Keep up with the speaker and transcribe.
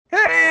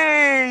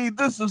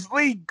This is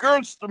Lee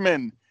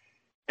Gerstmann,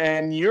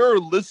 and you're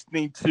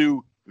listening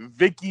to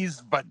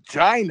Vicky's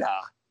Vagina.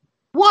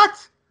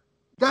 What?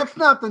 That's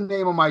not the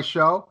name of my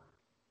show.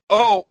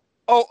 I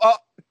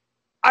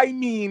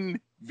mean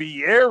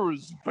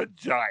Viera's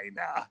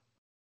Vagina.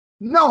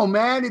 No,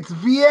 man, it's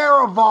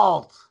Viera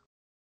Vault.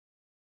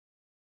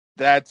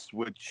 That's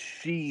what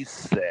she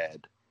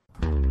said.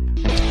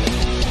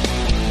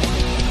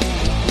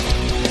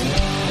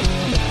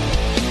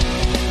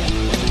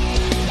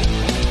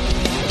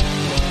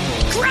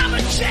 Grab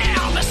a chair,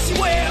 Missy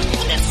Webb.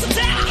 It's the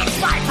Down and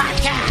Fight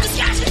Podcast. This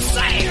guy's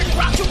insane and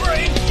rock your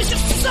brain. It's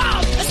just a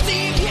song, a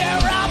Steve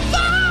Viera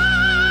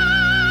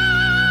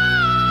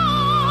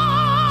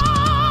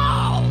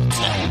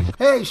Vault.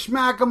 Hey,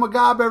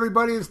 Schmack-a-magab,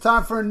 everybody. It's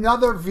time for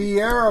another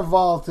Viera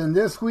Vault. And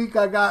this week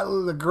I got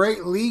the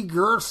great Lee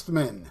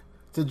Gerstmann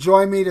to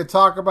join me to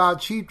talk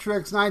about Cheap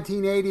Trick's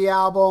 1980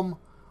 album,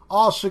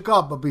 All Shook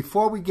Up. But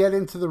before we get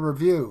into the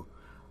review,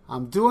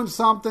 I'm doing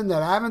something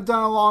that I haven't done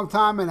in a long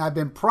time, and I've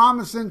been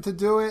promising to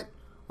do it.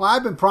 Well,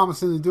 I've been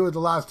promising to do it the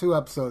last 2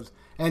 episodes,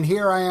 and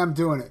here I am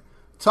doing it.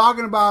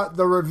 Talking about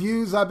the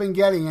reviews I've been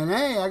getting. And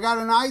hey, I got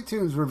an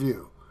iTunes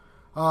review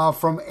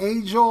from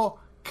Angel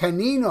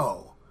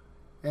Canino.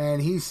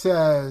 And he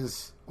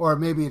says, or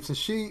maybe it's a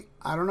she,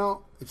 I don't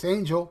know. It's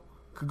Angel.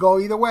 Could go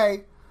either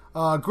way.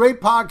 Great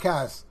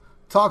podcast.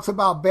 Talks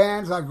about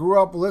bands I grew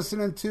up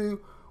listening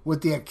to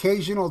with the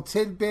occasional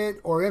tidbit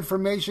or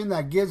information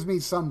that gives me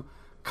some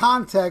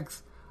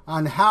context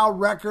on how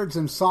records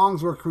and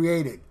songs were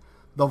created.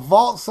 The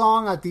vault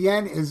song at the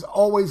end is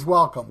always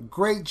welcome.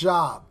 Great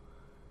job.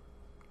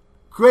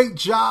 Great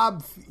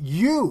job,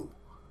 you,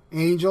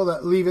 Angel,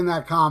 that leaving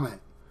that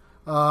comment.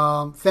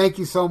 Thank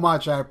you so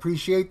much. I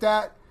appreciate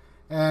that.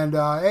 And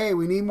hey,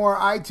 we need more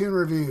iTunes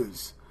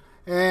reviews.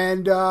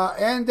 And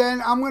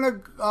then I'm gonna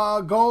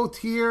go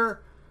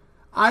here.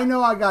 I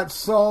know I got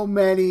so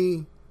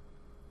many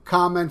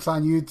comments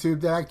on YouTube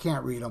that I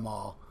can't read them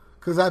all,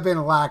 because I've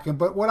been lacking.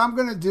 But what I'm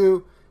going to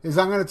do is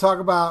I'm going to talk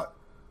about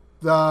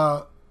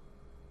the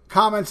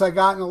comments I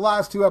got in the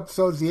last 2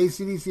 episodes, the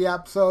AC/DC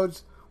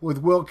episodes with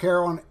Will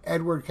Carroll and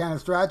Edward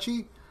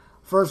Canistracci.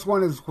 First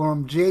one is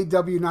from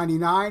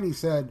JW99. He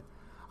said,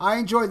 I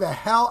enjoy the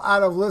hell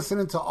out of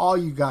listening to all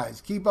you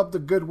guys. Keep up the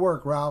good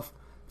work, Ralph.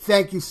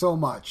 Thank you so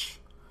much,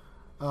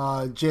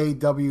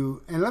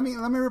 JW. And let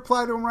me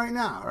reply to him right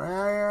now.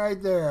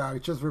 Right there. I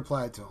just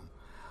replied to him.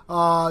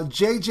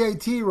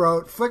 JJT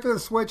wrote, Flick of the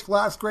Switch,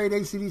 last great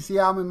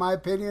AC/DC album in my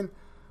opinion.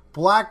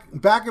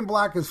 Back in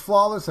Black is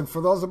flawless, and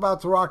For Those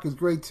About to Rock is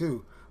great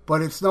too.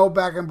 But it's no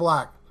Back in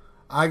Black.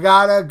 I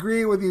gotta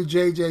agree with you,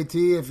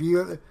 JJT. If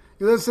you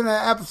listen to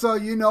the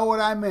episode, you know what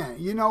I meant.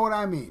 You know what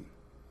I mean.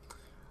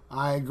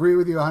 I agree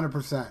with you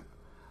 100%.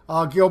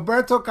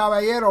 Gilberto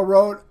Caballero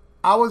wrote,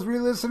 I was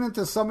re-listening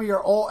to some of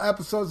your old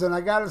episodes, and I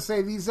gotta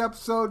say, these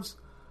episodes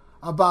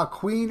about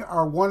Queen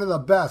are one of the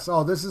best.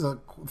 Oh, this is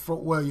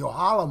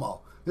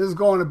Yohalamo. This is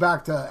going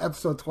back to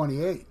episode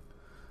 28.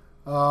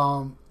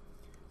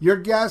 Your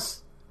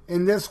guest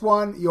in this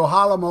one,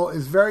 Yohalamo,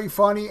 is very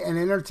funny and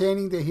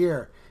entertaining to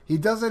hear. He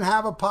doesn't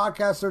have a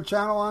podcast or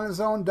channel on his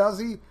own, does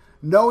he?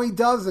 No, he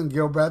doesn't,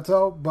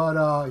 Gilberto,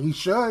 but he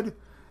should.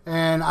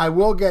 And I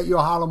will get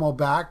Yohalamo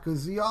back,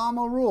 because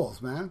Yohalamo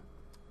rules, man.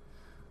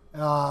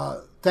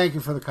 Thank you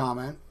for the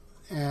comment.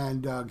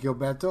 And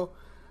Gilberto.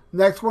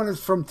 Next one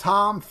is from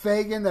Tom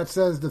Fagan that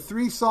says, the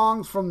 3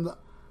 songs from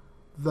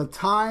the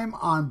time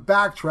on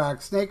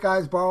Backtrack, Snake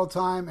Eyes, Borrowed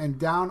Time, and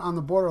Down on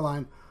the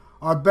Borderline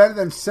are better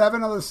than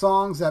 7 other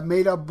songs that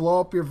made up Blow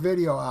Up Your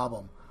Video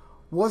album.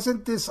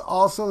 Wasn't this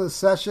also the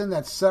session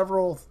that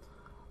several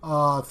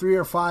 3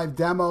 or 5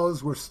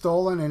 demos were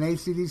stolen and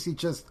AC/DC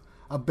just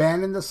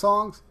abandoned the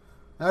songs?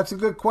 That's a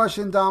good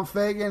question, Tom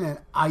Fagan, and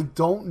I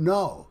don't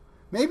know.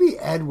 Maybe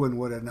Edwin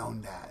would have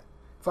known that.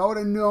 If I would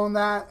have known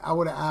that, I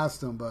would have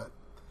asked him, but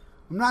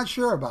I'm not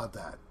sure about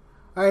that.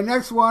 All right,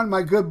 next one,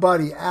 my good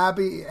buddy,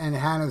 Abby and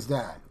Hannah's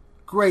dad.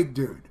 Great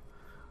dude.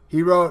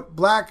 He wrote,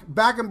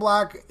 Back in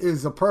Black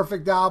is a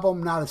perfect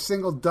album, not a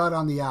single dud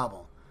on the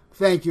album.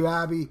 Thank you,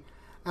 Abby.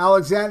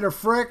 Alexander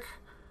Frick,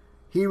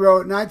 he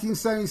wrote,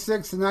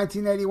 1976 to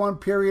 1981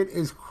 period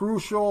is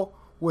crucial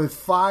with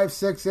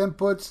 5-6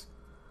 inputs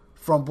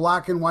from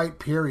black and white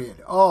period.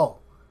 Oh,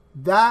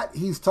 that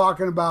he's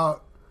talking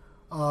about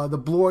the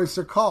Blue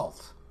Oyster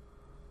Cult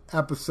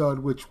episode,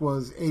 which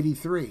was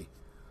 83.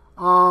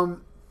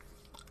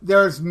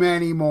 There's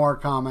many more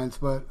comments,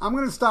 but I'm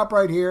going to stop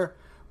right here.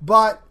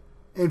 But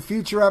in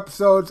future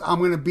episodes, I'm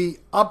going to be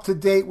up to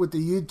date with the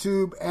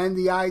YouTube and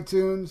the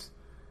iTunes.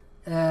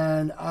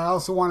 And I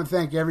also want to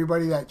thank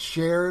everybody that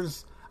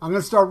shares. I'm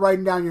going to start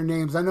writing down your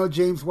names. I know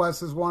James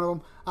West is one of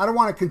them. I don't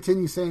want to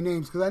continue saying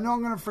names because I know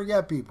I'm going to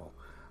forget people.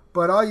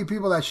 But all you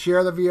people that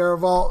share the Viera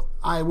Vault,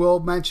 I will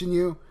mention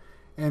you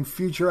in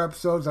future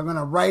episodes. I'm going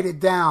to write it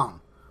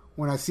down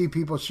when I see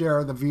people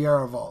share the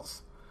Viera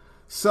Vaults.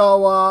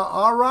 So,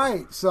 all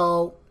right.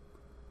 So,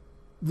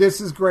 this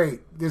is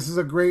great. This is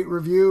a great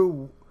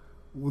review.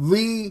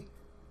 Lee,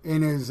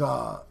 in his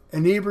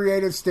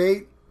inebriated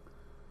state,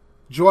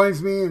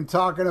 joins me in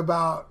talking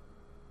about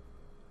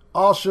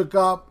All Shook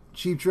Up,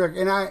 Cheap Trick,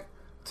 and I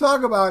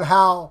talk about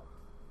how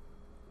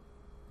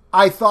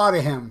I thought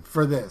of him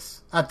for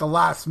this at the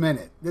last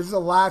minute. This is a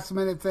last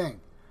minute thing.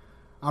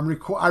 I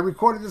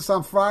recorded this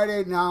on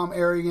Friday. Now I'm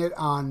airing it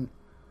on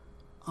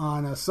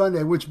a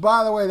Sunday, which,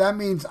 by the way, that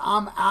means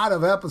I'm out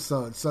of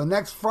episodes. So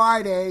next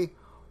Friday,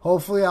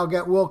 hopefully I'll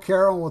get Will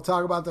Carroll and we'll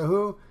talk about The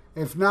Who.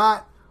 If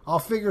not, I'll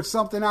figure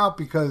something out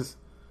because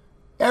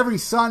every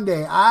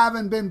Sunday, I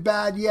haven't been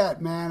bad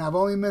yet, man. I've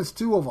only missed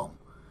 2 of them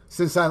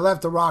since I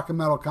left the Rock and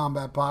Metal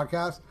Combat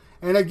podcast.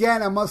 And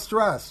again, I must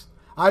stress,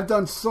 I've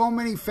done so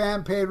many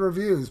fan-paid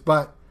reviews,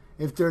 but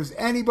if there's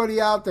anybody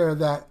out there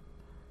that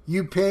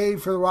you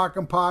paid for the Rock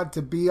and Pod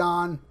to be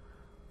on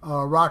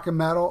Rock and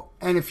Metal,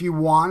 and if you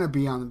want to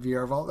be on the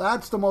Viera Vault,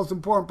 that's the most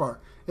important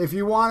part. If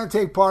you want to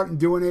take part in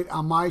doing it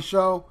on my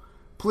show,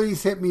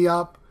 please hit me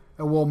up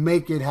and we'll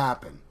make it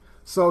happen.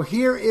 So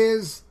here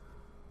is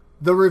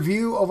the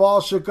review of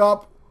All Shook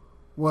Up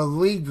with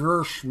Lee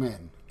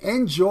Gerstmann.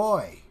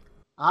 Enjoy.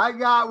 I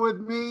got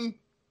with me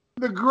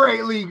the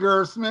great Lee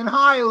Gerstmann.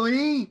 Hi,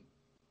 Lee.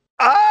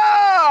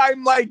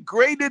 I'm like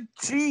grated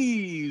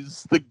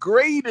cheese, the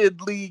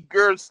grated Lee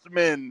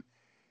Gerstmann.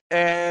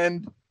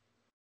 And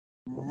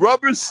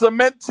rubber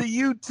cement to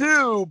you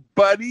too,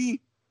 buddy.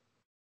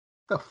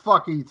 The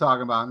fuck are you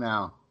talking about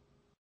now?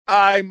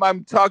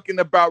 I'm talking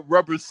about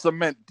rubber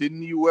cement.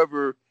 Didn't you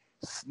ever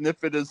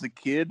sniff it as a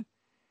kid?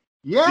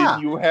 Yeah.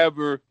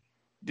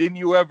 Didn't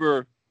you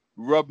ever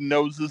rub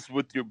noses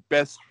with your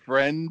best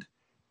friend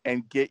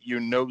and get your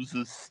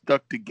noses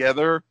stuck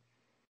together?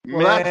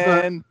 Well,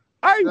 Man,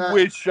 I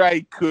wish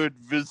I could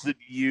visit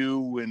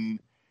you and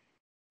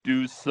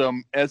do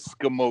some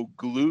Eskimo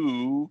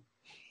glue.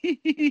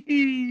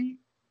 You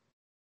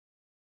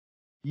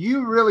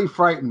really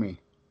frighten me.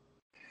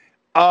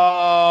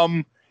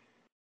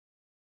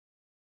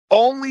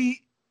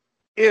 Only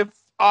if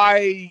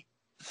I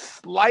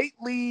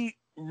slightly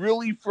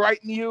really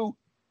frighten you,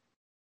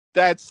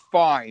 that's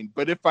fine.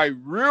 But if I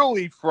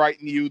really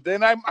frighten you,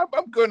 then I'm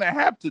gonna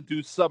have to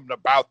do something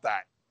about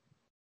that.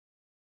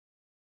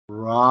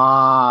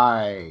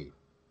 Right.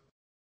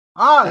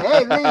 Oh,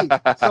 hey, Lee.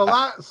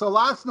 So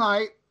last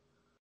night,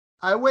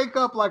 I wake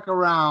up like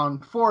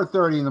around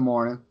 4:30 in the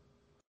morning,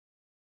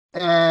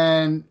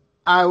 and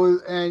I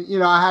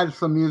had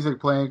some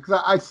music playing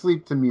because I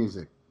sleep to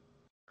music.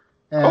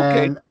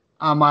 And Okay.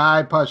 on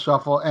my iPod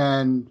Shuffle,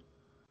 and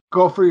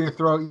Go For Your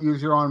Throat,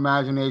 Use Your Own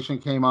Imagination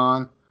came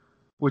on,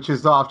 which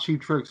is off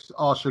Cheap Trick's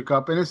All Shook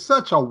Up. And it's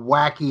such a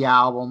wacky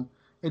album.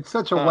 It's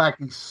such a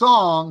wacky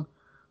song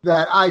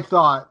that I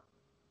thought,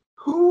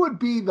 who would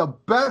be the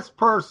best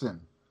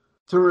person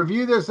to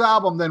review this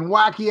album than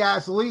wacky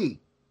ass Lee?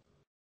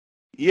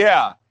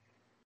 Yeah.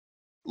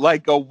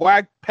 Like a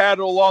whack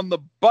paddle on the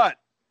butt.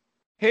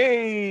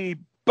 Hey,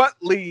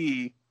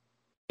 Butley.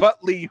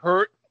 Butley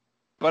hurt,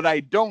 but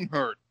I don't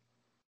hurt.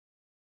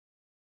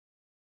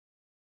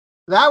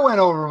 That went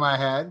over my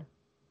head.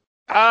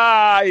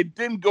 It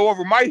didn't go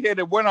over my head.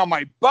 It went on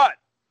my butt.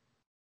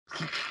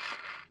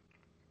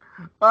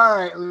 All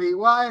right, Lee.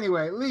 Well,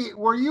 anyway, Lee,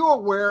 were you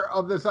aware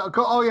of this?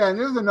 Oh, yeah, and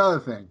there's another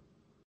thing.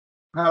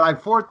 At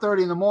like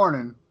 4:30 in the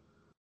morning,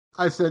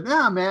 I said,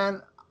 yeah,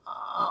 man,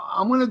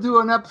 I'm going to do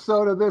an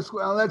episode of this.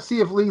 Well, let's see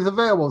if Lee's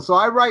available. So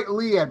I write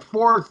Lee at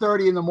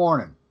 4:30 in the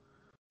morning.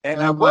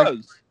 And I was.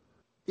 Like,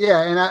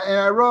 yeah, and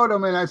I wrote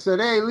him, and I said,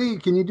 hey, Lee,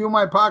 can you do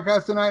my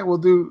podcast tonight? We'll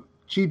do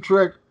Cheap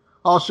Trick,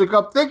 All Shook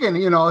Up, thinking,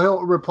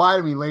 he'll reply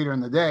to me later in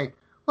the day.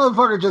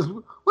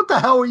 Motherfucker, what the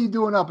hell were you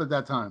doing up at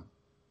that time?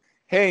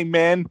 Hey,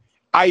 man,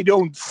 I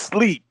don't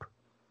sleep.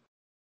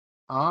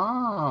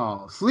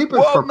 Oh, sleep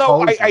is for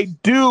no, poses. I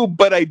do,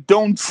 but I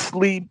don't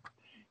sleep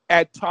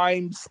at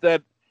times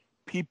that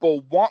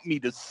people want me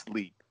to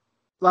sleep.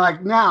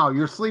 Like now,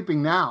 you're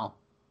sleeping now.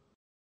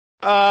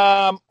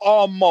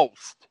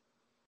 Almost.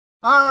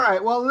 All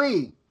right, well,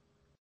 Lee,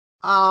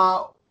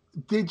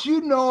 did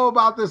you know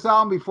about this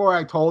album before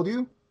I told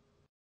you?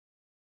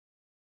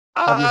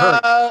 Have you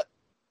heard?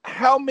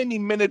 How many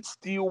minutes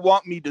do you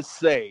want me to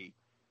say?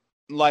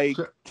 Like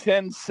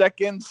 10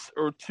 seconds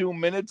or 2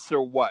 minutes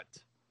or what?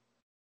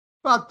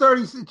 About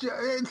 30.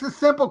 It's a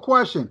simple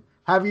question.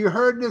 Have you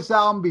heard this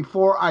album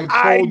before I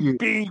told you? I'm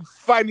being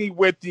funny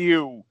with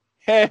you.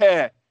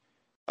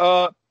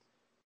 Well,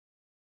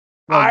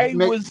 I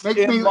was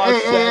in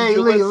Los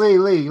Angeles. Hey,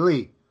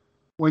 Lee.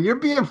 When you're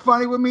being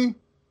funny with me,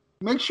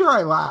 make sure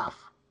I laugh.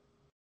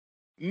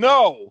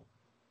 No.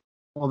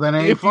 Well, then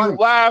ain't funny. If you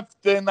laugh,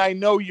 then I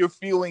know you're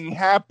feeling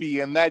happy,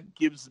 and that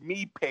gives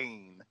me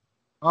pain.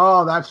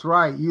 Oh, that's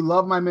right. You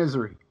love my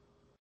misery.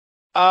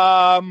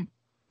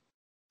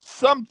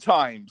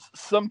 Sometimes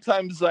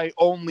I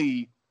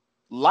only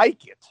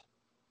like it.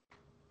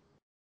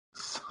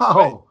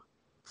 So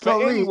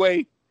anyway,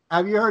 Lee,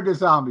 have you heard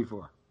this album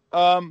before?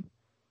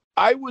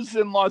 I was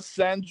in Los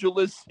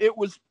Angeles. It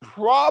was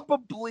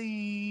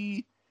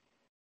probably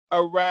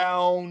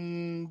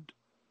around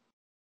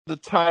the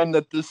time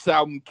that this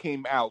album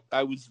came out.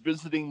 I was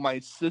visiting my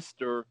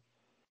sister,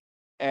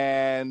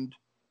 and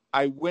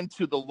I went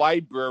to the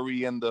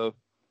library, and the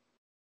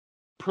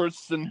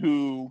person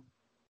who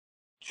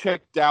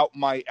checked out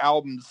my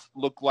albums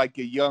looked like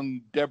a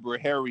young Deborah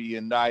Harry,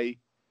 and I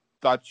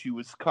thought she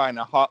was kind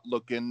of hot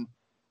looking,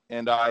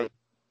 and I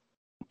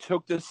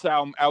took this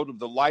album out of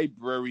the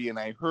library and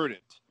I heard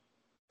it.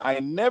 I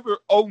never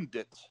owned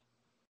it.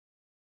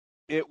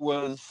 It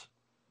was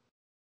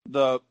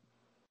the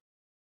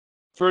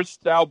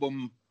first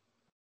album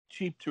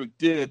Cheap Trick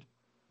did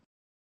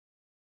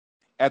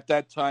at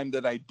that time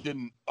that I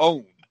didn't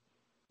own,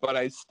 but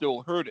I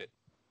still heard it.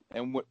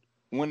 And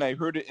when I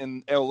heard it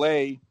in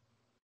LA,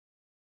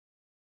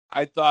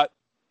 I thought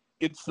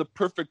it's the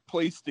perfect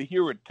place to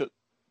hear it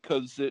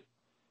because it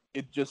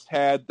just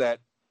had that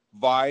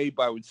vibe.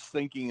 I was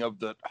thinking of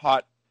the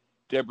hot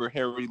Deborah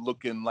Harry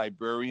looking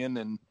librarian,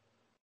 and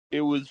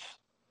it was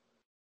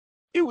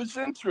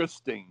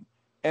interesting.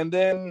 And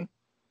then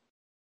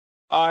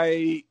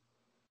I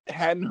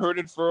hadn't heard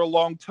it for a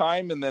long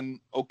time, and then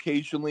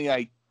occasionally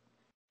I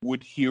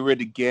would hear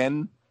it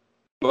again,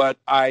 but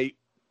I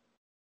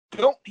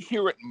don't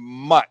hear it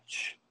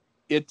much.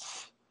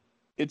 It's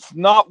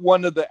not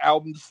one of the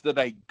albums that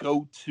I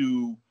go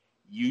to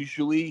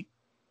usually.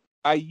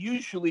 I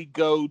usually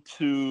go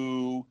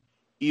to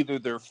either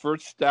their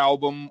first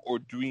album or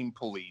Dream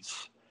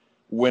Police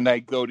when I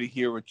go to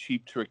hear a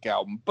Cheap Trick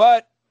album.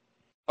 But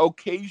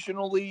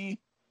occasionally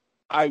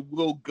I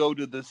will go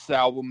to this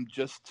album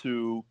just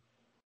to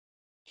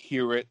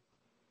hear it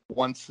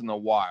once in a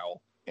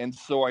while. And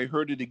so I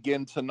heard it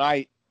again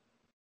tonight,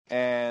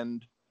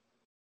 and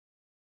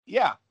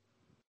yeah.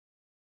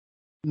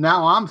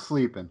 Now I'm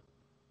sleeping.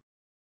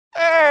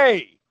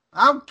 Hey!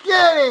 I'm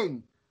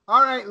kidding!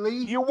 All right,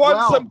 Lee. You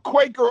want some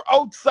Quaker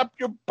Oats up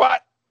your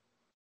butt?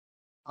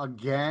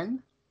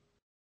 Again?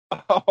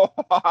 I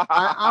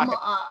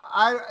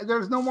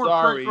there's no more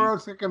Sorry. Quaker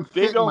Oats that can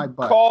fit in my butt.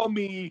 They don't call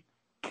me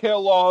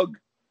Kellogg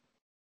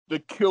the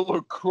Killer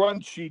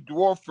Crunchy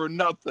Dwarf for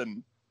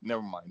nothing.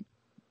 Never mind.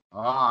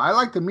 I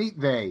like to meet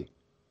they.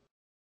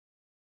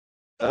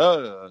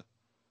 All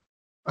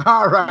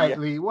right, yeah.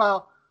 Lee.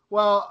 Well,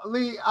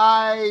 Lee,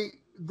 I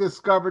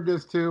discovered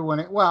this too when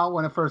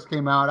it first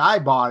came out. I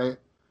bought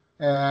it,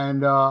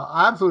 and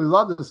I absolutely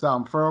love this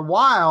album. For a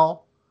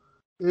while,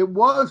 it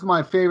was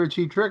my favorite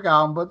Cheap Trick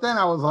album, but then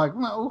I was like,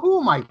 well,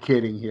 who am I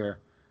kidding here?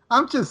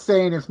 I'm just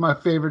saying it's my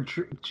favorite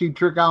Cheap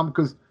Trick album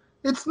because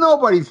it's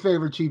nobody's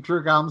favorite Cheap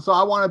Trick album, so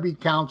I want to be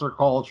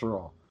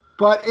countercultural.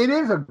 But it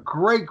is a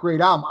great,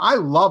 great album. I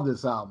love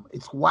this album.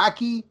 It's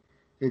wacky.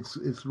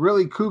 It's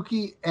really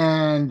kooky.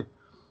 And,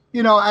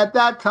 at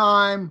that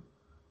time,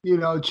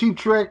 Cheap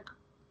Trick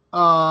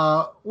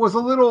was a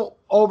little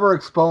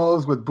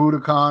overexposed with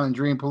Budokan and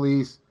Dream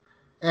Police.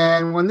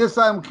 And when this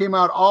album came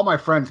out, all my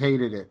friends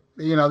hated it.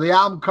 The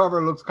album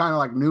cover looks kind of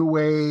like new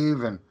wave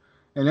and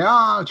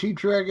Cheap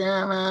Trick,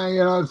 yeah, man,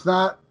 it's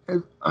not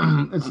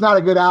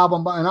a good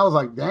album. And I was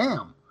like,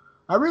 damn,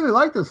 I really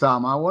like this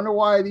album. I wonder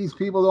why these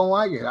people don't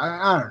like it.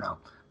 I don't know.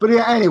 But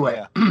yeah,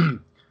 anyway,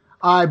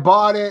 I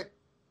bought it.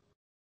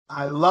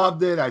 I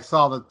loved it. I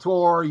saw the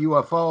tour,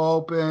 UFO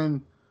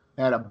open.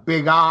 Had a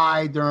big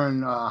eye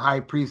during High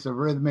Priest of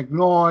Rhythmic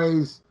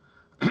Noise.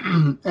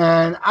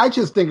 And I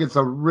just think it's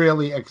a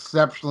really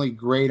exceptionally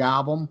great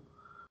album.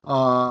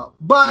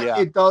 But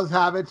it does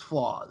have its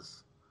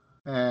flaws.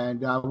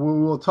 And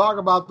we will talk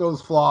about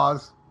those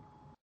flaws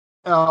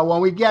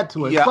when we get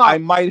to it. Yeah, but I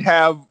might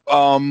have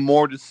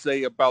more to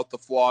say about the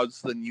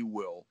flaws than you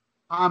will.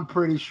 I'm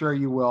pretty sure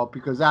you will,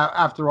 because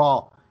after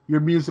all, your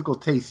musical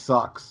taste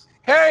sucks.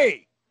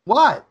 Hey!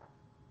 What?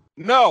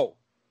 No.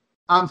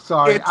 I'm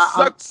sorry. It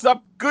sucks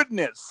up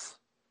goodness.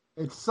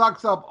 It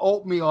sucks up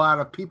oatmeal out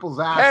of people's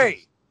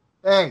asses.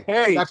 Hey,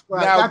 that's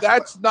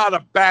not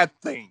a bad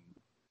thing.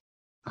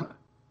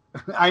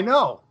 I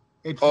know.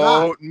 It's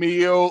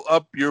oatmeal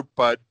up your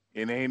butt.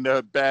 It ain't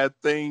a bad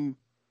thing.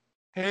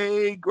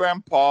 Hey,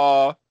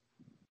 Grandpa.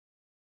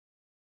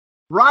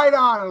 Right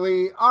on,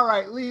 Lee. All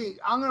right, Lee,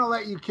 I'm going to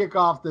let you kick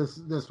off this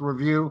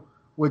review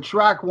with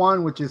track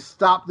 1, which is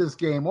Stop This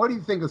Game. What do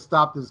you think of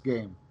Stop This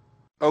Game?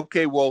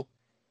 Okay, well,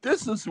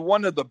 this is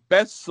one of the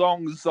best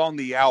songs on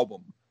the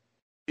album.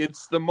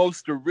 It's the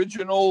most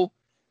original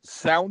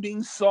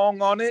sounding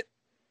song on it,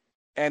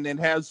 and it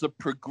has a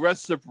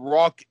progressive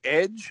rock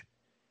edge,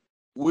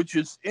 which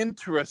is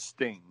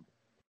interesting.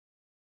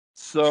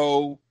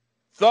 So,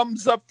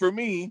 thumbs up for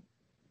me.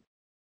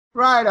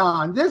 Right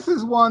on. This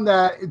is one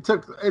that it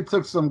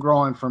took some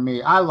growing for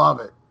me. I love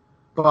it.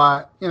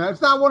 But,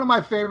 it's not one of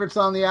my favorites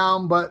on the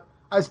album, but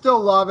I still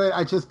love it.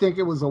 I just think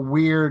it was a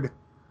weird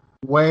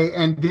way.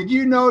 And did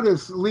you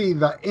notice, Lee,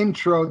 the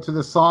intro to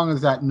the song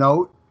is that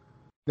note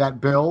that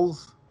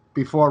builds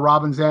before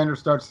Robin Zander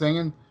starts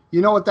singing?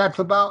 You know what that's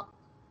about?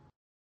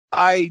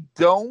 I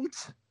don't,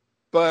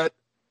 but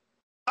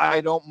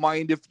I don't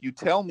mind if you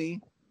tell me.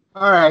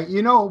 All right.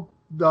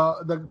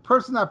 The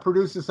person that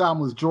produced this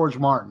album was George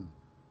Martin.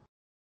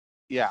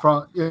 Yeah.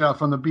 From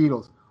the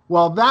Beatles.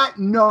 Well, that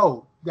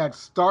note that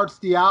starts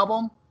the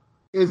album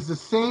is the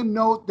same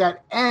note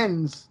that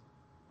ends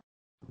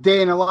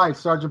Day in the Life,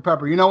 Sgt.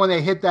 Pepper. When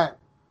they hit that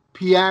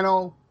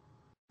piano,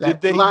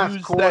 did they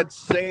use that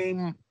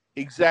same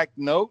exact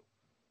note?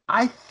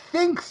 I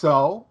think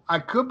so. I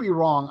could be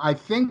wrong. I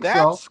think so.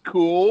 That's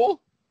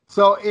cool.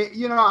 So,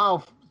 you know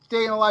how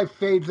Staying Alive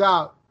fades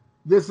out?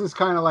 This is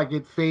kind of like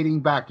it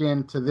fading back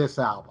into this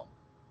album.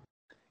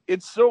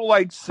 It's so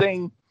like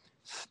saying,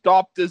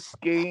 stop this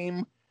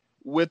game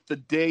with the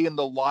day in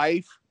the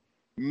life,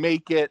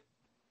 make it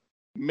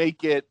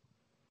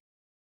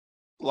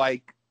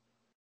like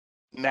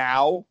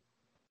now.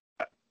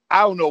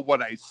 I don't know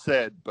what I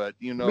said, but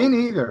Me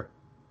neither.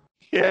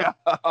 yeah,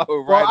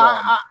 Well, right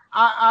on.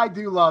 I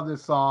do love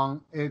this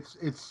song. It's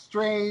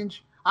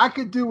strange. I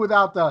could do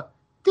without the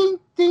ding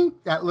ding,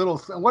 that little,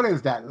 what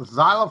is that? A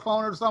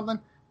xylophone or something?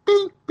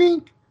 Bink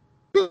bink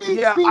bink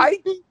Yeah, bink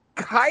I bink.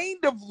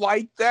 kind of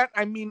like that.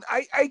 I mean,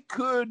 I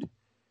could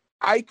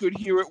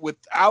hear it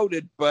without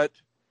it, but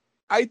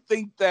I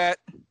think that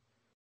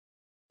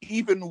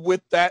even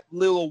with that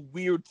little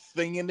weird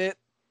thing in it,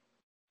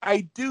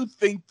 I do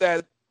think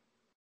that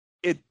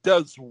it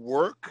does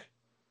work.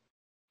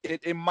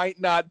 It might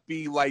not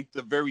be like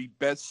the very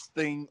best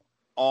thing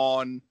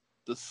on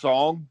the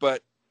song,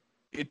 but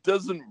it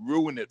doesn't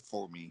ruin it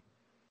for me.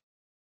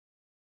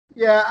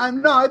 Yeah,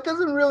 no, it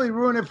doesn't really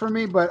ruin it for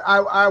me, but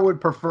I would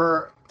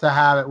prefer to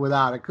have it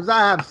without it because I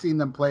have seen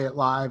them play it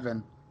live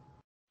and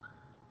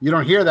you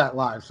don't hear that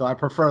live, so I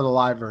prefer the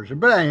live version.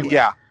 But anyway,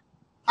 Yeah.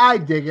 I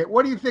dig it.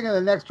 What do you think of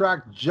the next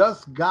track,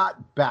 Just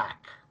Got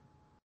Back?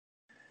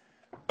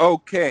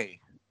 Okay.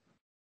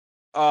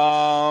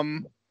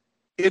 Um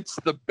it's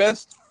the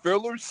best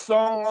filler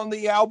song on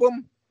the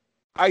album.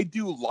 I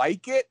do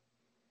like it,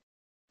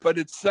 but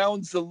it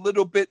sounds a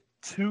little bit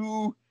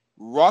too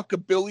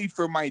rockabilly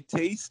for my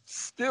taste.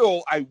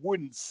 Still, I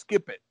wouldn't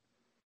skip it.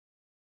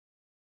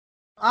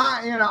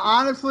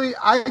 Honestly,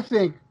 I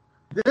think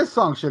this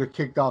song should have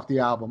kicked off the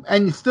album,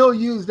 and you still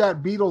use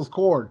that Beatles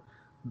chord,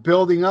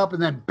 building up,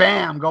 and then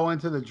bam, go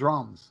into the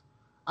drums.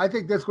 I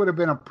think this would have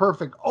been a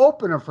perfect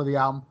opener for the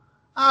album.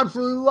 I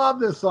absolutely love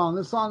this song.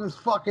 This song is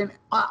fucking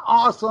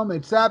awesome.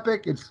 It's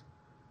epic. It's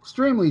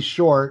extremely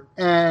short,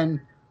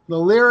 and the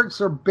lyrics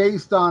are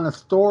based on a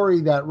story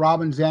that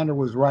Robin Zander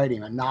was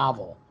writing, a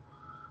novel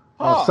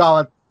of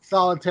Huh.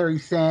 Solitary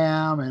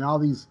Sam and all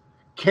these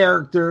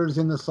characters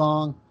in the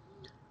song.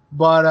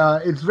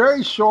 But it's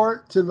very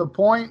short to the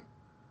point,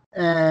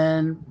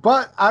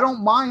 but I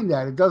don't mind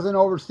that. It doesn't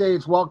overstay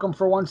its welcome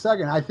for 1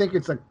 second. I think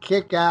it's a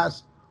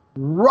kick-ass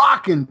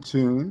rockin'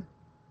 tune,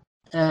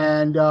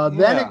 and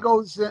then Yeah. it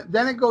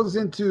goes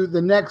into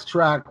the next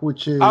track,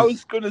 which I is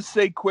was going to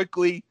say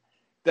quickly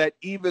that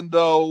even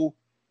though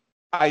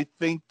I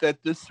think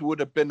that this would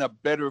have been a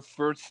better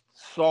first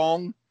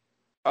song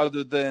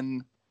other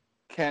than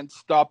Can't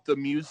Stop the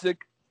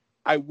Music,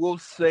 I will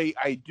say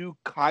I do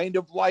kind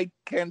of like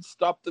Can't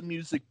Stop the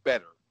Music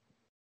better.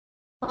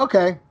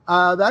 okay.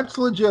 That's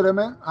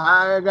legitimate.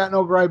 I got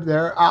no gripe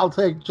there. I'll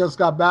take Just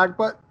Got Back,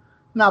 but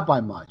not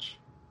by much.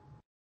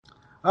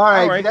 All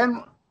All right, right.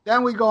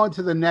 then we go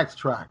into the next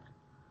track,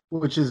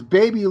 which is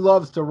Baby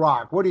Loves to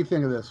Rock. What do you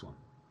think of this one?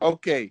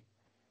 Okay.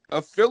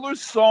 A filler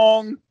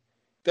song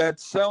that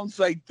sounds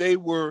like they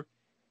were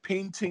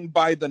painting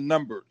by the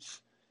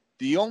numbers.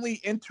 The only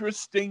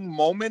interesting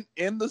moment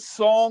in the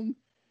song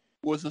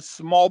was a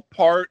small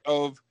part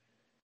of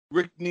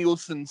Rick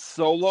Nielsen's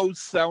solo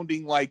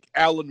sounding like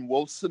Alan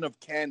Wilson of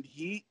Canned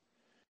Heat.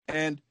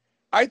 And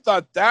I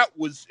thought that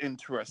was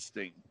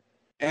interesting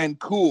and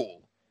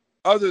cool.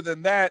 Other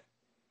than that,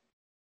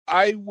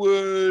 I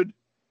would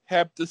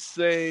have to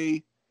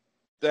say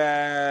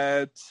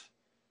that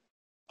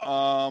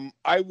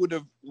I would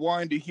have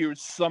wanted to hear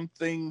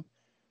something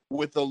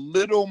with a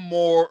little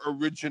more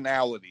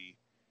originality.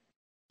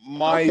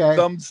 My Okay,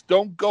 thumbs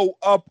don't go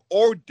up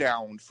or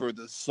down for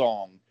this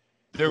song.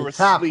 They're it's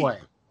asleep. halfway.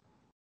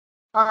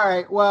 All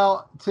right,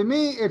 well, to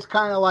me, it's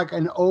kind of like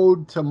an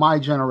ode to my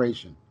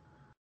generation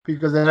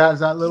because it has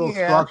that little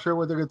Yeah. structure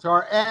with the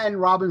guitar, and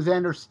Robin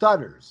Zander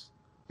stutters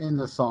in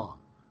the song,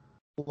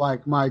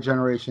 like my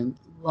generation.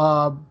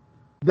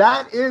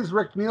 That is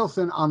Rick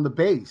Nielsen on the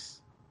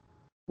bass.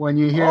 When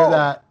you hear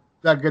Oh,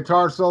 that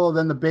guitar solo,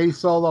 then the bass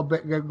solo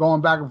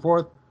going back and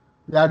forth,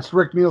 that's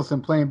Rick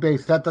Nielsen playing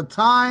bass. At the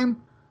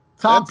time,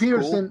 Tom that's cool.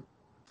 Peterson,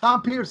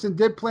 Tom Peterson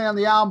did play on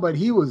the album, but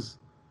he was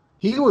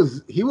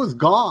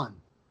gone.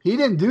 He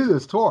didn't do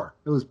this tour.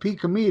 It was Pete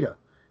Comita.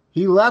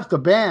 He left the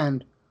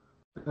band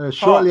Huh.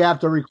 shortly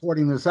after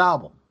recording this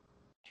album.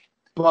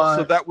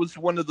 So But that was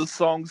one of the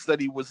songs that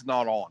he was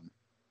not on.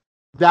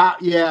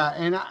 yeah,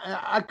 and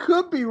I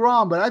could be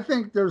wrong, but I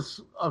think there's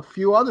a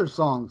few other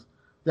songs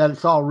that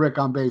it's all Rick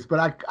on bass, but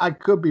I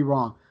could be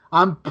wrong.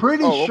 I'm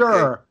pretty Oh, okay.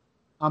 sure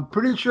I'm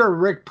pretty sure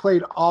Rick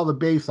played all the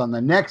bass on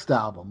the next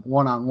album,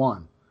 One on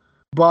One.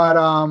 But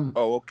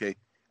Oh, okay.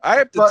 I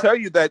have to but tell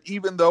you that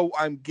even though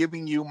I'm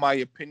giving you my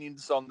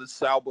opinions on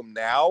this album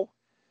now,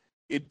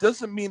 it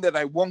doesn't mean that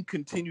I won't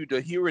continue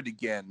to hear it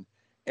again.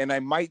 And I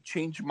might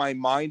change my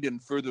mind in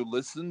further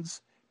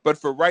listens. But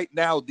for right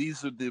now,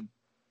 these are the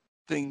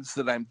things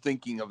that I'm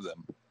thinking of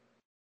them.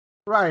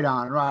 right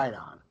on, right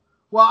on.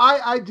 Well,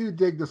 I do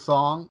dig the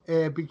song.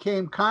 It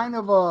became kind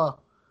of a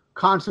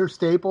concert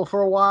staple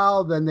for a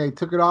while. Then they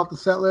took it off the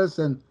set list,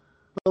 and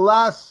the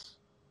last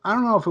I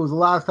don't know if it was the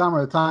last time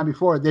or the time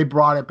before, they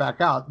brought it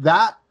back out.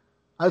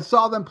 I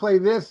saw them play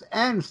this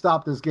and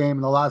Stop This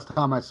Game the last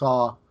time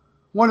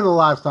one of the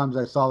last times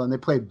I saw them. They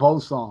played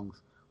both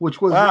songs,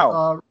 which was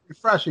Wow.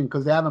 refreshing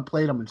because they haven't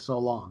played them in so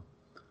long.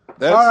 All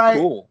That's right.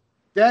 cool.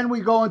 Then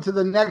we go into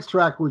the next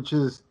track, which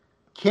is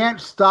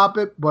Can't Stop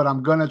It, But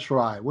I'm Gonna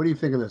Try. What do you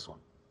think of this one?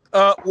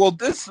 Well,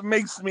 this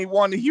makes me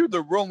want to hear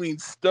the Rolling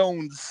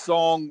Stones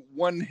song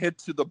One Hit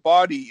to the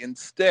Body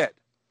instead.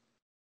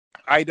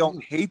 I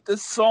don't hate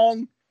this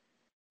song,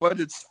 but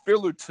it's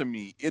filler to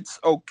me. It's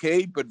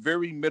okay, but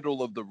very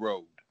middle of the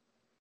road.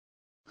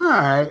 All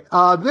right.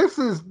 This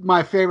is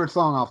my favorite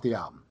song off the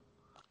album.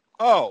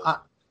 Oh.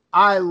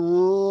 I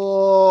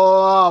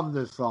love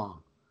this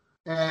song.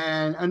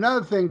 And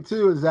another thing,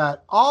 too, is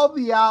that all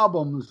the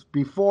albums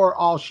before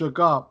All Shook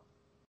Up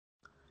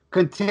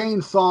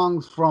contain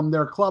songs from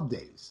their club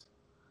days.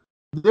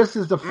 This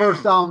is the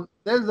first album.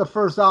 This is the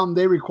first album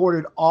they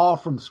recorded all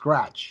from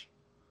scratch.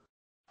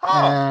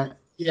 And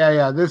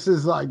yeah. This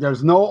is like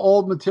there's no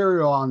old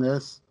material on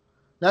this.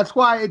 That's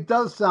why it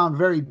does sound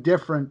very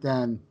different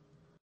than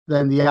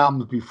the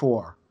albums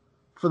before,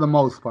 for the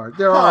most part.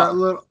 There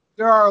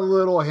are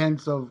little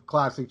hints of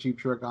classic Cheap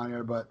Trick on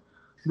here, but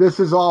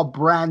this is all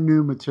brand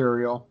new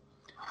material.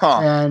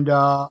 And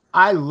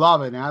I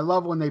love it. And I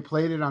love when they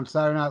played it on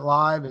Saturday Night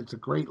Live. It's a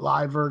great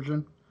live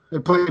version. They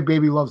played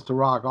Baby Loves to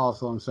Rock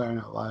also on Saturday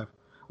Night Live,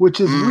 which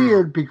is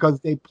weird because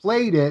they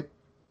played it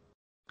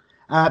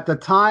at the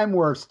time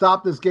where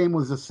Stop This Game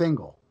was a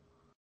single.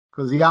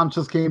 Because the album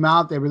just came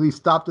out. They released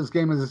Stop This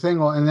Game as a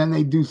single, and then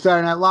they do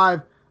Saturday Night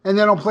Live, and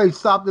they don't play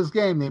Stop This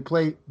Game. They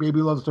play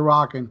Baby Loves to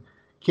Rock and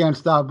Can't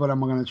Stop, but I'm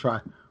going to try.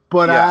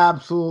 But I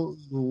absolutely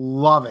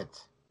love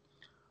it.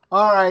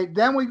 All right,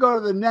 then we go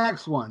to the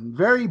next one.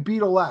 Very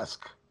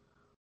Beatlesque.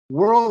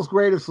 World's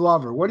Greatest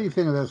Lover. What do you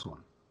think of this one?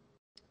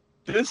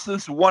 This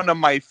is one of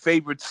my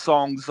favorite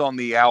songs on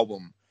the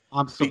album.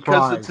 I'm surprised.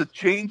 Because it's a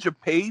change of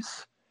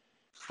pace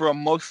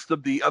from most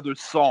of the other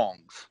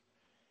songs.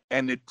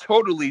 And it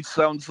totally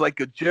sounds like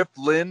a Jeff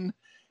Lynne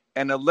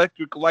and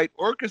Electric Light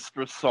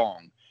Orchestra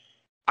song.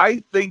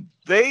 I think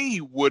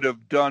they would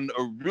have done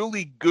a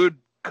really good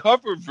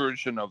cover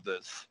version of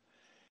this.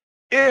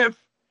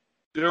 If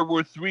there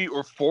were 3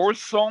 or 4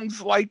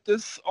 songs like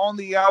this on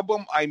the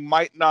album, I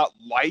might not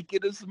like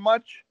it as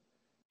much,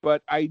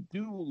 but I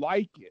do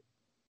like it.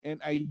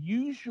 And I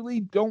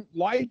usually don't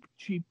like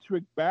Cheap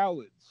Trick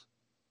ballads,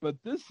 but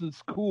this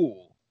is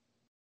cool.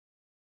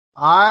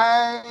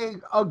 I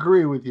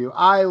agree with you.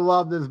 I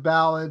love this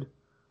ballad.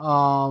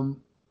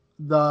 The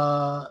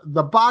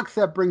box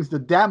set brings the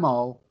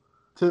demo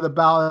to the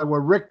ballad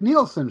where Rick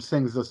Nielsen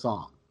sings the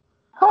song.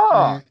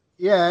 And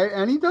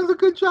he does a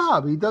good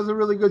job. He does a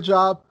really good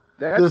job.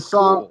 That's this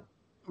song, cool.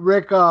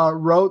 Rick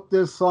wrote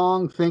this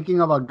song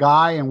thinking of a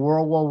guy in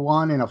World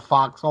War I in a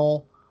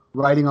foxhole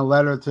writing a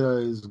letter to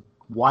his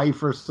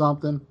wife or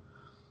something.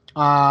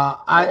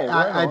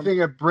 I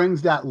think it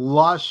brings that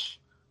lush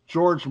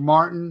George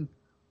Martin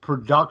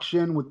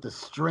production with the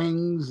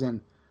strings and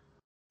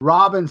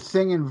Robin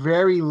singing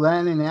very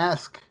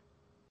Lennon-esque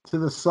to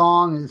the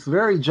song. It's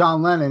very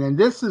John Lennon, and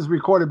this is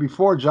recorded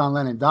before John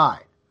Lennon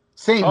died.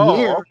 Same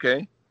year.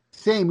 Okay.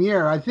 Same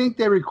year. I think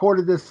they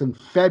recorded this in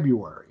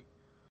February.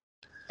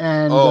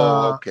 And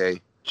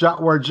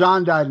where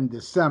John died in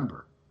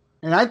December.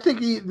 And I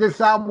think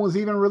this album was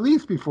even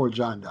released before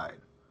John died.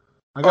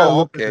 I got to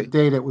look at the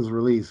date it was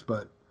released,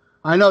 but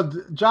I know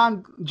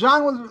John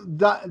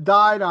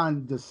died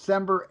on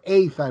December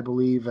 8th, I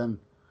believe, and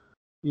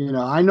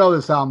I know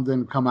this album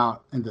didn't come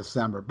out in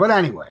December. But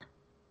anyway.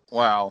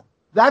 Wow.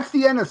 That's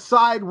the end of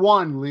side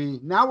 1, Lee.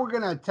 Now we're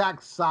going to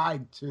attack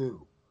side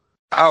 2.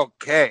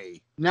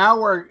 Okay.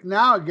 Now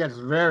it gets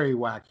very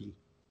wacky.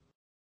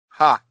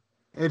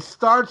 It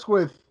starts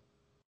with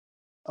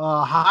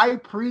High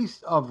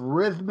Priest of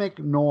Rhythmic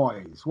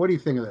Noise. What do you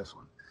think of this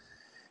one?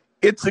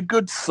 It's a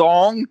good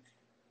song,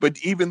 but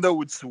even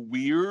though it's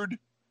weird,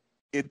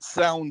 it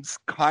sounds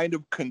kind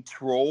of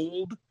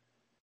controlled.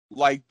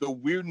 Like the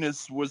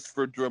weirdness was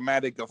for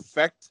dramatic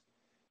effect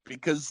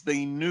because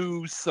they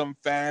knew some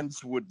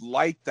fans would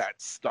like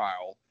that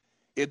style.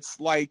 It's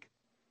like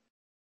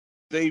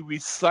they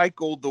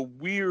recycled the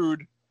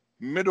weird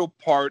middle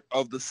part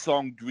of the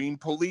song Dream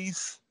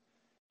Police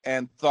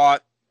and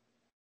thought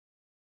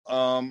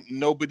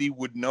nobody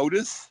would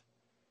notice.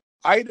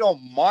 I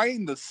don't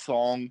mind the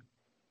song,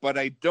 but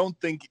I don't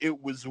think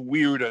it was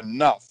weird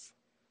enough.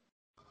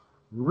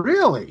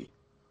 Really?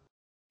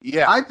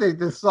 Yeah. I think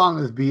this song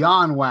is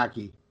beyond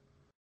wacky.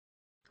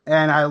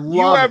 And I love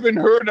You haven't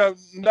heard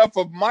enough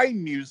of my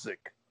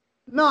music.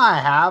 No, I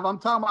have. I'm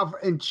talking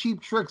about in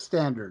Cheap Trick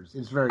standards.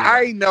 It's very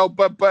I know,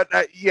 but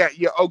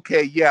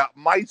okay, yeah.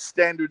 My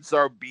standards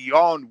are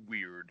beyond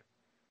weird.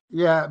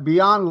 Yeah,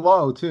 beyond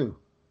low, too.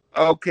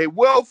 Okay,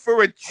 well,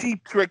 for a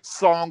Cheap Trick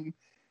song,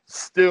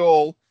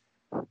 still,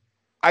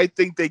 I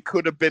think they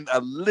could have been a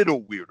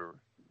little weirder.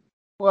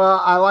 Well,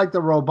 I like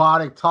the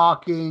robotic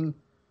talking,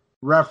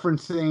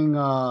 referencing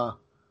a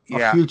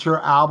future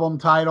album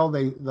title.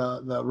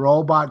 The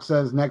robot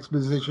says, "Next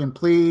position,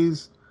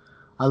 please."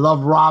 I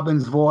love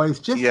Robin's voice.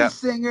 Just Yeah. a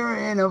singer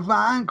in a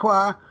vine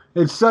choir.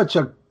 It's such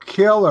a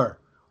killer.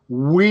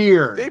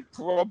 Weird. They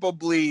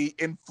probably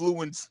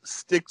influenced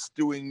Styx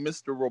doing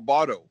Mr.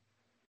 Roboto.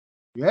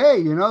 Hey,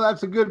 you know,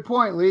 that's a good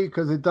point, Lee,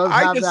 because it does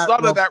I have just that.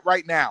 thought of that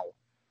right now.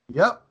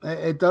 Yep,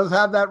 it does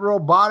have that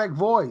robotic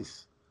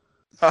voice.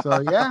 So,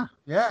 yeah,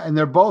 and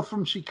they're both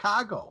from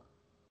Chicago.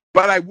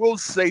 But I will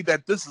say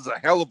that this is a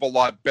hell of a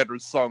lot better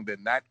song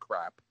than that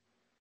crap.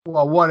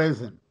 Well, what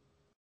isn't?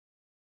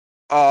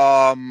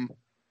 I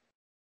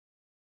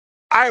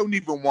don't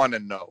even want to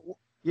know.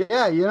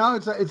 Yeah, you know,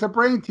 it's a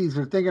brain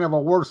teaser thinking of a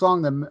worse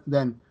song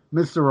than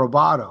Mr.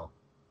 Roboto.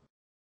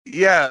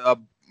 Yeah,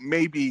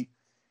 maybe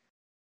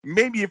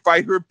if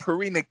I heard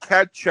Purina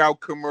Cat Chow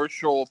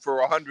commercial for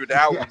 100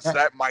 hours,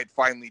 that might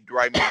finally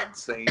drive me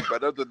insane.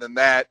 But other than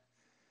that,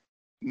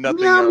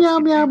 nothing Meow, else meow,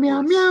 would meow, be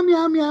meow, worse. meow,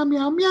 meow, meow,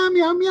 meow, meow,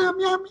 meow, meow, meow,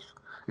 meow.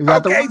 Is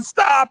that the Okay, one?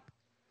 stop.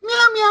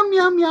 Meow, meow,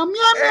 meow, meow,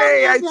 meow,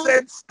 Hey, meow, I meow.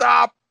 said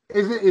stop.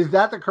 Is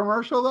that the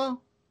commercial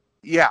though?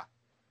 Yeah.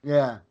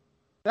 Yeah.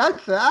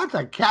 That's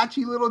a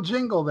catchy little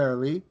jingle there,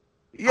 Lee.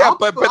 Yeah,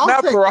 but I'll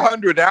not for take that.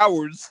 100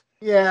 hours.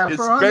 Yeah,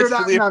 for 100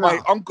 Especially if my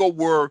no. uncle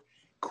were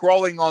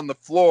crawling on the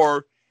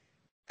floor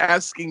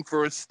asking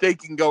for a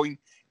steak and going,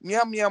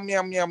 meow, meow,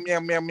 meow, meow, meow,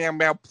 meow, meow,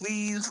 meow,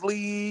 please,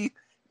 Lee.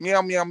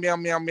 Meow, meow, meow,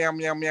 meow, meow,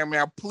 meow, meow,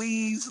 meow,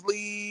 please,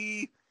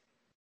 Lee.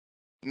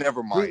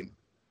 Never mind.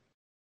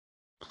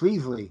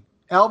 Please, Lee.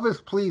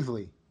 Elvis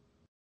Pleasley.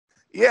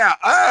 Yeah.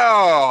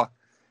 Oh,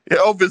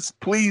 Elvis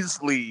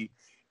Pleasley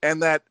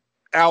and that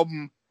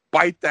album,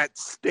 Bite That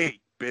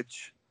Steak,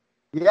 bitch.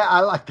 Yeah,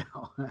 I like that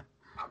one.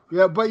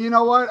 Yeah, but you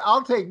know what?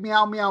 I'll take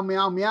meow, meow,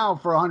 meow, meow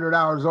for 100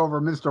 hours over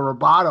Mr.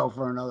 Roboto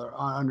for another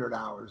 100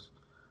 hours.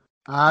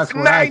 That's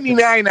what I think.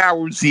 99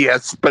 hours,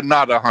 yes, but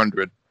not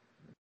 100.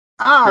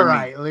 All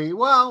right, Lee.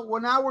 Well,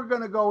 now we're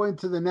going to go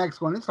into the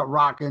next one. It's a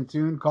rockin'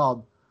 tune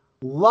called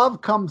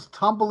Love Comes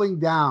Tumbling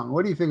Down.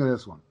 What do you think of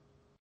this one?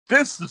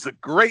 This is a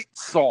great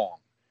song.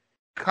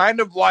 Kind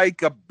of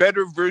like a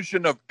better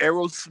version of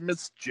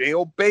Aerosmith's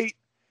Jailbait.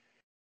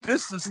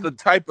 This is the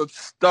type of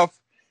stuff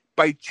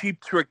by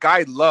Cheap Trick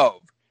I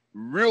love.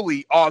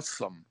 Really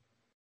awesome.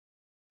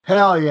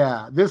 Hell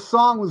yeah. This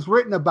song was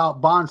written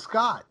about Bon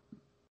Scott.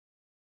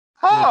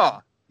 Huh.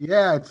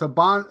 Yeah,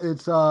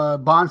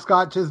 Bon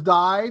Scott just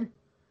died,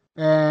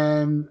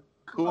 and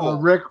Cool.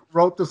 Rick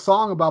wrote the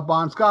song about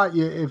Bon Scott.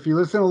 If you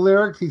listen to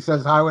lyrics, he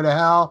says "Highway to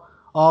Hell."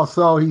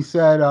 Also, he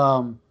says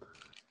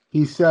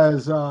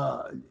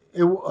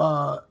it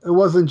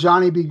wasn't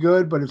Johnny Be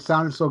Good, but it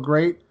sounded so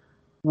great.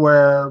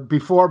 Where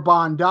before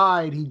Bon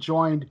died, he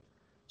joined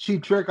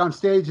Cheap Trick on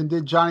stage and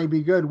did Johnny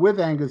Be Good with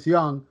Angus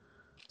Young.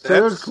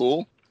 So That's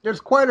cool.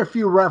 There's quite a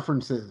few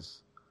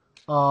references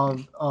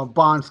of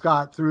Bon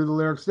Scott through the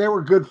lyrics. They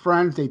were good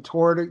friends. They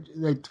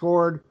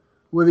toured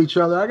with each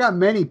other. I got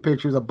many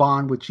pictures of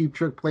Bon with Cheap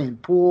Trick playing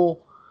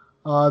pool.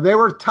 They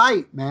were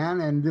tight,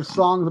 man. And this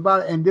song's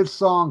about it. And this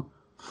song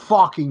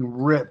fucking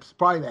rips.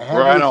 Probably the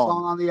heaviest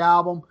song on the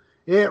album.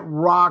 It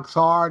rocks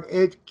hard.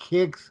 It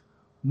kicks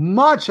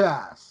much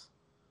ass.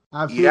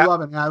 I absolutely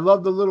love it. And I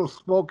love the little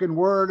spoken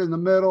word in the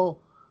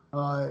middle.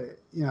 Dan,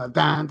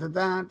 dan, dan,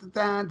 dan,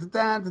 dan,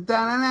 dan,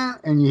 dan,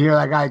 and you hear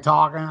that guy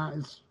talking.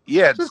 It's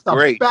just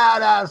great. A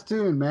badass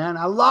tune, man.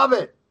 I love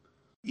it.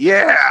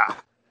 Yeah.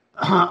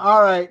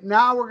 All right,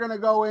 now we're gonna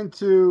go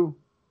into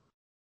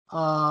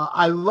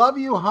I Love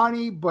You,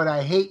 Honey, But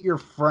I Hate Your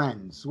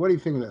Friends. What do you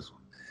think of this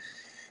one?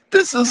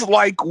 This is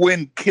like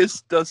when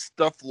Kiss does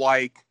stuff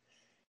like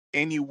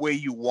Any Way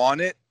You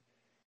Want It.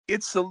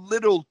 It's a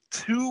little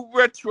too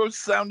retro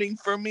sounding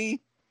for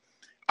me.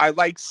 I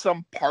like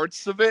some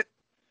parts of it,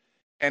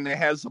 and it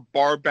has a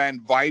bar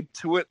band vibe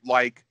to it,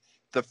 like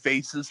The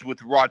Faces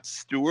with Rod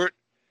Stewart.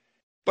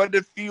 But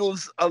it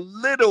feels a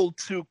little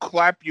too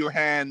clap your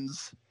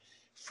hands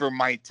for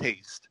my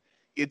taste.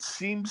 It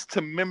seems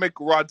to mimic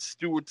Rod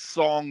Stewart's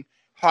song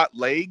Hot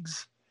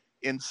Legs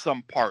in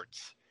some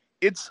parts.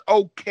 It's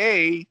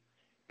okay,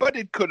 but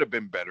it could have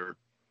been better.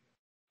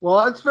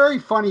 Well, it's very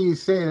funny you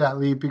say that,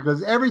 Lee,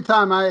 because every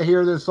time I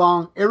hear this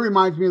song, it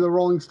reminds me of the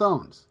Rolling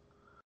Stones.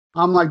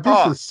 I'm like,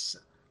 this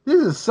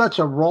is such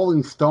a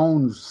Rolling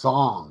Stones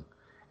song.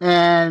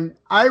 And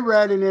I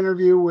read an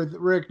interview with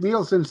Rick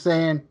Nielsen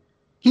saying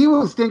he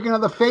was thinking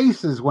of the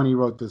Faces when he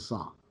wrote this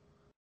song.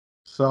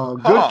 So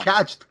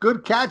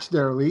good catch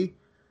there, Lee.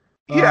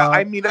 Yeah,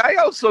 I mean, I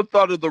also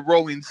thought of the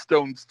Rolling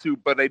Stones too,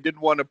 but I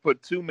didn't want to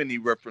put too many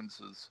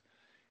references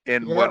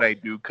in what I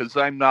do because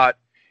I'm not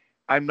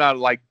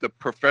like the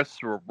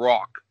professor of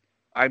rock.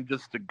 I'm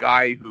just a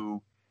guy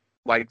who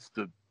likes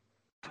to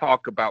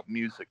talk about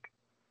music.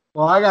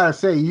 Well, I gotta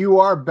say, you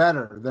are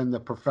better than the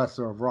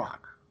professor of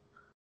rock.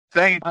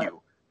 Thank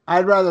you.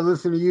 I'd rather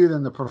listen to you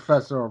than the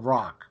professor of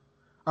rock.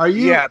 Are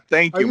you? Yeah,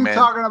 thank you, man. Are you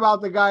talking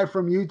about the guy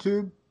from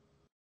YouTube?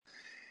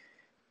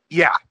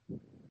 Yeah.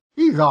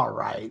 He's all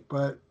right,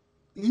 but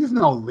he's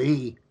no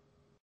Lee.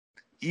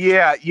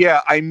 Yeah.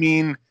 I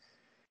mean,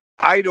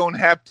 I don't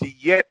have to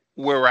yet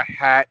wear a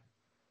hat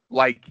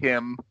like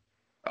him.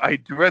 I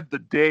dread the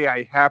day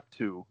I have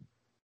to.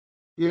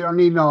 You don't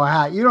need no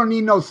hat. You don't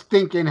need no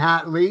stinking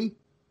hat, Lee.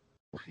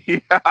 Yeah,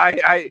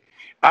 I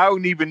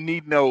don't even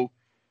need no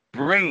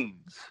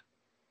brains,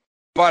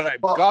 but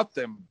I've Well, got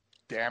them.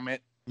 Damn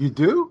it! you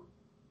do?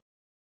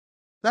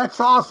 That's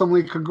awesome,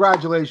 Lee.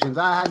 Congratulations.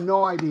 I had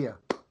no idea.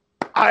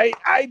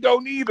 I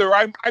don't either.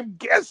 I'm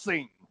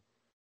guessing.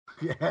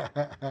 Yeah.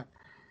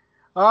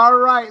 All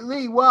right,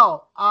 Lee.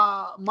 Well,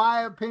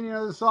 my opinion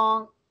of the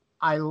song,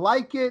 I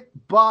like it,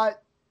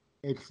 but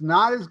it's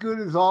not as good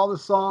as all the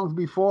songs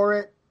before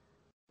it.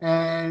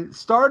 And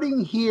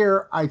starting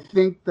here, I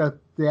think that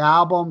the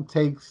album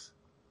takes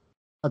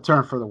a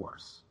turn for the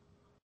worse.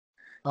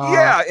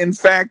 Yeah, in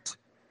fact,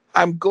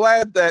 I'm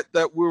glad that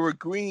we're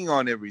agreeing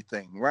on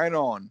everything. Right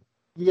on.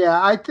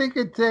 Yeah, I think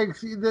it takes.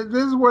 This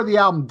is where the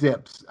album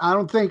dips. I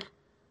don't think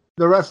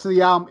the rest of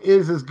the album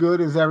is as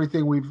good as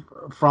everything we've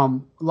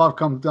from Love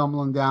Comes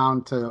Tumbling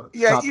Down to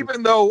Yeah, Stop.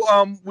 even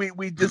though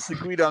we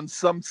disagreed on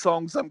some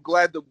songs, I'm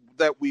glad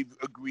that we've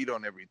agreed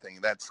on everything.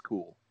 That's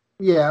cool.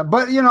 Yeah,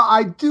 but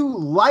I do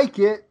like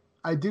it.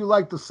 I do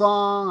like the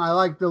song. I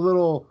like the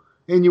little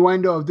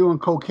innuendo of doing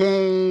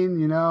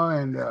cocaine, and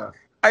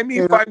I mean,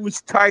 you if know, I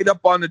was tied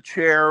up on a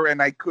chair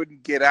and I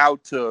couldn't get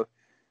out to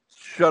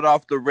shut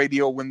off the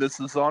radio when this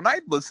is on,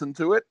 I'd listen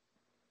to it.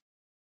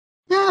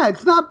 yeah,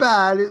 it's not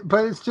bad,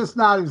 but it's just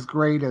not as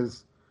great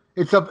as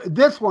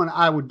this one.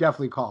 I would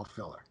definitely call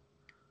filler.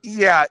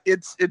 Yeah,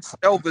 it's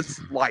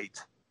Elvis light.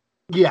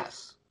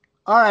 Yes.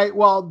 All right.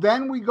 Well,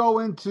 then we go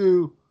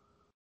into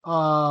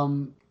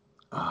um,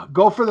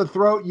 Go for the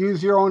Throat.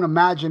 Use your own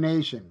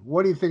imagination.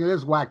 What do you think of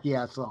this wacky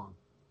ass song?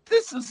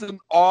 This is an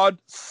odd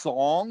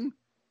song.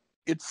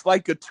 It's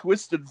like a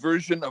twisted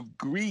version of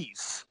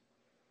Grease.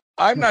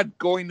 I'm not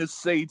going to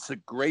say it's a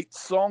great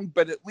song,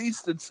 but at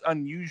least it's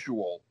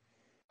unusual.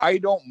 I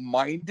don't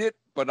mind it,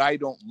 but I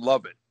don't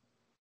love it.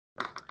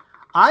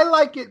 I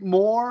like it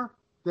more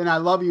than I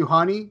Love You,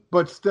 Honey,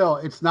 but still,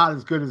 it's not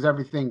as good as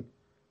everything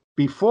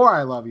before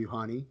I Love You,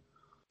 Honey.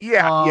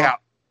 Yeah, Uh,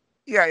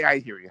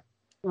 I hear you.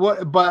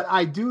 but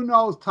I do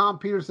know Tom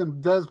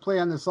Peterson does play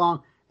on the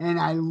song, and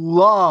I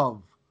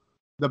love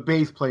the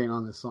bass playing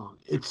on the song.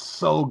 It's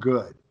so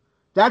good.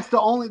 That's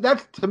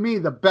to me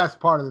the best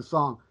part of the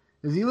song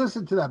is you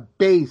listen to that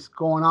bass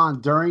going on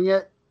during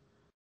it.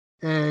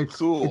 It's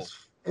Cool.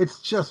 it's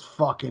just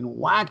fucking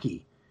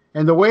wacky.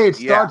 And the way it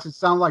starts, it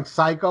sounds like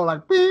Psycho,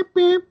 like beep,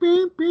 beep,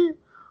 beep, beep.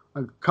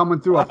 Like coming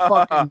through a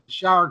fucking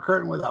shower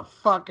curtain with a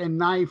fucking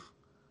knife.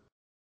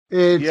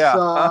 It's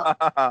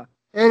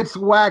it's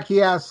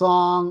wacky ass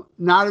song.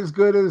 Not as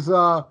good as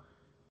the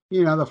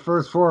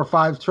first 4 or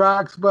 5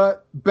 tracks,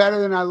 but better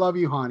than I Love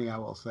You, Honey, I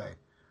will say.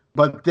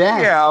 But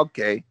then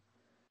okay.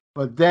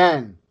 But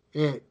then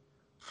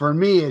for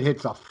me, it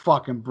hits a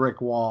fucking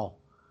brick wall.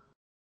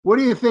 What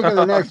do you think of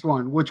the next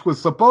one, which was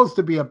supposed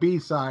to be a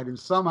B-side, and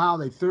somehow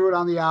they threw it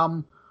on the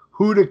album,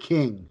 Who the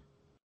King?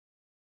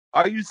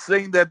 Are you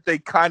saying that they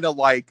kind of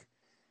like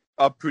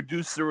a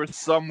producer or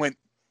someone,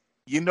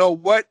 you know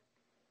what?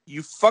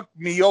 You fucked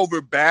me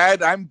over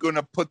bad. I'm going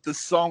to put the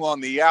song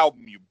on the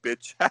album, you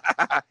bitch.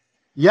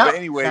 Yeah, but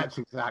anyway, that's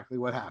exactly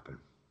what happened.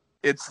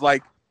 It's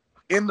like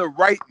in the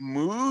right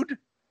mood.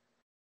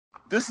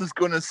 This is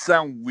going to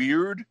sound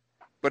weird,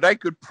 but I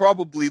could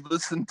probably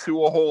listen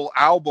to a whole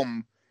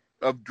album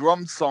of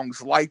drum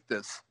songs like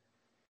this.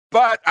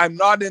 But I'm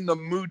not in the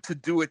mood to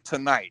do it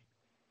tonight.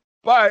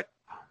 But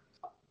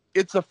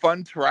it's a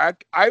fun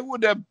track. I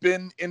would have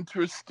been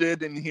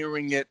interested in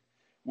hearing it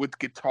with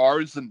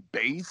guitars and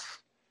bass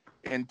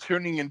and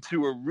turning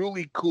into a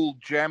really cool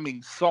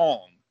jamming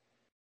song.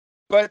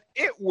 But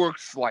it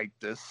works like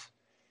this.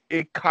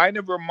 It kind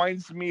of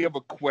reminds me of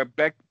a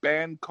Quebec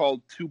band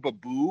called Tuba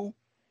Boo.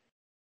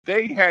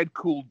 They had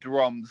cool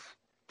drums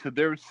to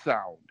their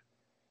sound.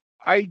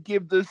 I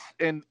give this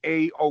an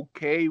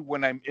A-OK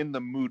when I'm in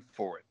the mood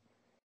for it.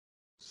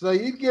 So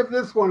you'd give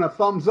this one a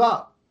thumbs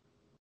up.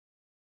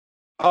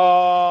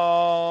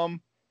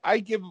 I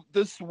give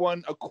this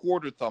one a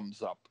quarter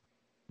thumbs up.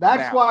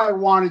 That's why I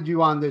wanted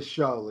you on this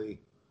show, Lee.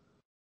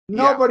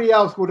 Nobody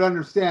else would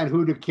understand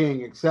Who the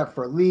King except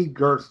for Lee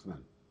Gerstmann.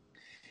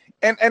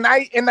 And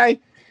I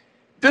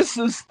this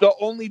is the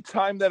only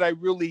time that I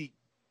really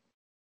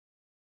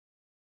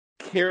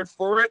cared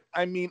for it.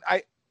 I mean,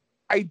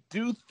 I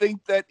do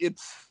think that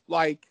it's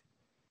like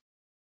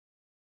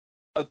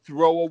a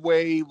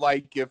throwaway.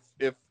 Like if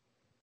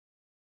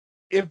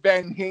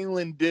Van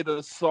Halen did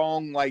a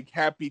song like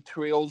Happy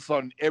Trails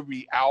on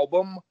every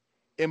album,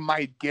 it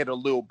might get a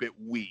little bit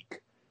weak.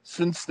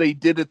 Since they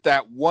did it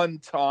that one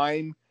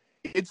time,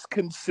 it's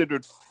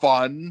considered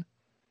fun,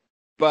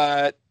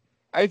 but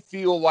I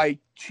feel like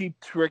Cheap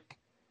Trick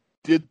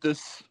did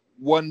this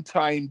one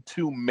time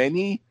too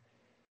many,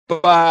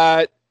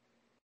 but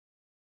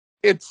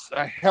it's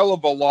a hell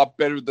of a lot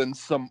better than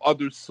some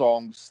other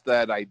songs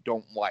that I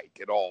don't like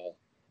at all.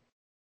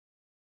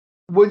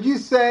 Would you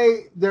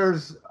say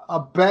there's a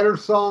better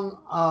song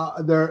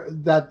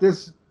that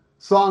this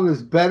song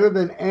is better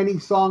than any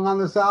song on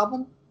this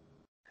album?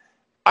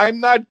 I'm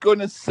not going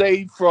to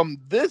say from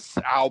this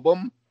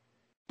album,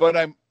 but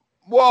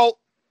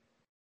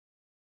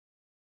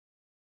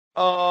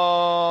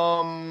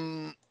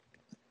I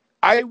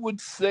would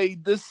say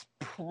this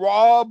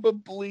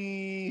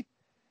probably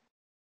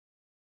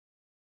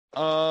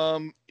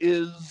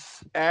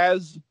is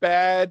as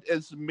bad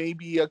as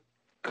maybe a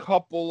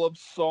couple of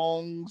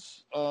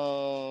songs.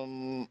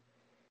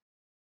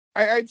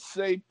 I'd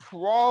say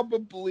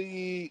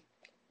probably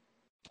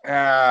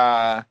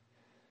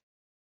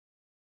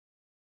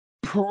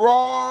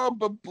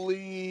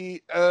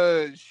probably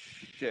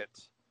shit.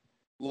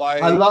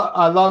 Like I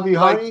love you,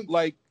 like honey.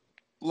 like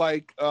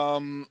like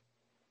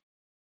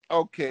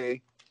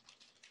okay.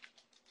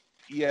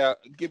 Yeah,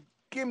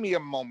 give me a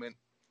moment.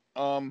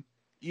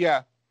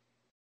 Yeah,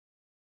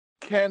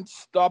 can't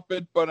stop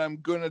it, but I'm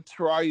gonna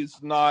try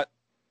is not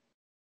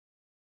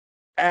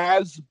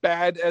as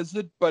bad as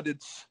it, but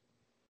it's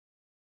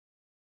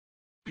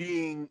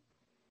being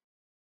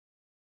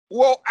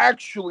well,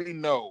 actually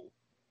no.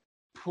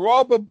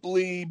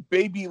 Probably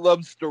Baby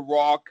Loves to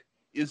Rock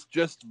is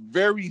just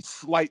very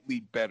slightly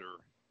better.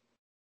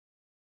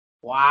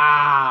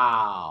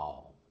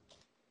 Wow.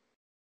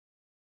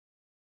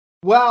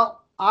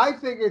 Well, I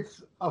think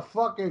it's a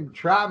fucking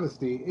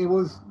travesty. It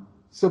was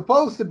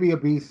supposed to be a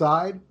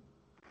B-side,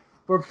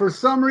 but for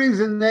some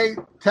reason they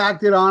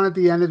tacked it on at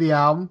the end of the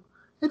album.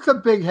 It's a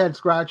big head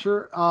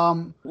scratcher.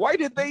 Why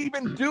did they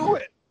even do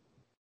it?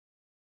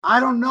 I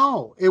don't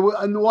know. It was,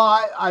 and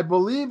why I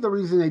believe the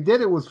reason they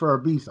did it was for a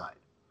B-side.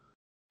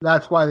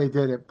 That's why they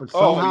did it. But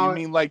Oh, you somehow,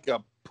 mean like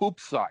a poop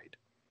side?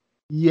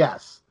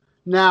 yes.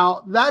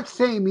 Now that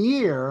same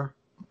year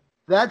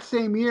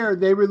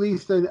they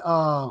released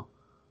a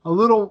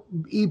little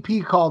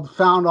EP called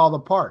 "Found All the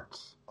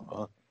Parts."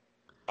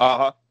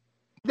 Uh-huh.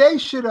 They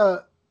should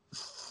have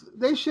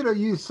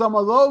used some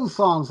of those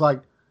songs.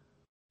 Like,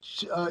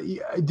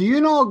 do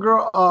you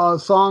know a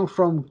song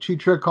from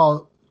Cheap Trick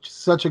called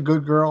 "Such a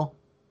Good Girl"?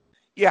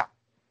 Yeah.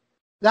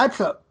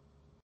 That's a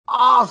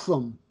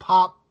awesome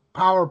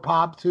power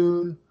pop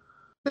tune.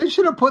 They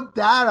should have put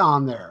that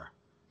on there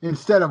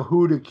instead of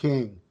 "Who the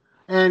King."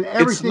 And It's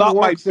everything not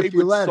my works if you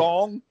favorite let it.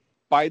 song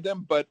by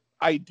them, but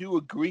I do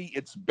agree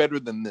it's better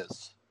than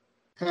this.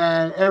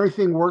 And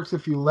everything works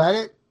if you let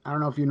it. I don't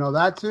know if you know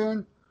that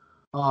tune.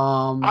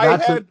 I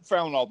That's a had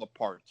found all the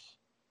parts.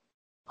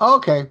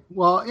 okay.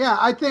 Well, yeah,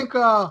 I think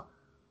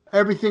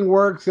everything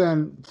works,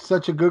 and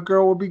Such a Good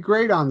Girl will be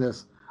great on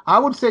this. I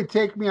would say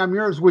Take Me, I'm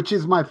Yours, which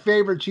is my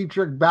favorite Cheap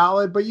Trick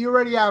ballad, but you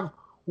already have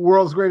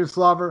World's Greatest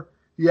Lover.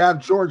 You have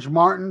George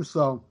Martin,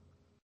 so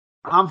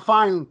I'm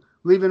fine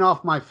leaving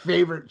off my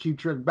favorite Cheap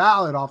Trick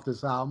ballad off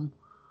this album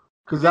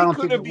because I They don't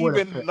could think it have would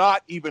have fit. even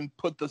not even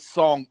put the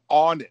song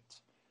on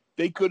it.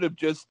 They could have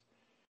just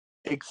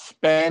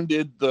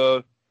expanded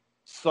the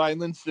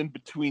silence in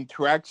between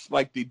tracks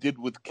like they did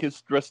with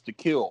Kiss Dressed to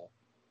Kill.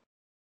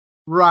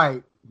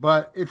 Right,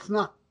 but it's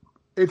not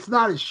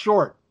as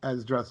short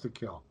as Dress to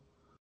Kill.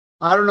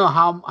 I don't know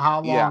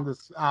how Yeah. long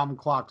this album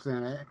clocks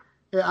in.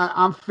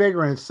 I'm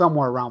figuring it's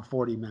somewhere around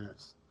 40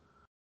 minutes.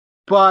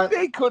 But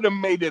They could have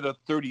made it a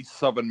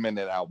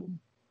 37-minute album.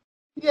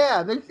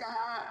 yeah,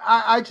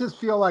 I just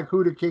feel like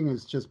Who the King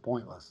is just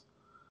pointless.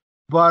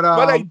 But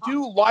But I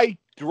do like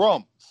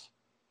drums,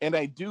 and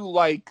I do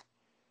like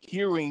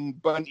hearing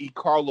Bunny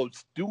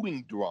Carlos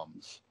doing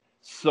drums.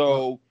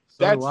 So so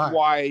do that's I.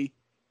 why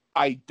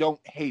I don't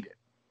hate it.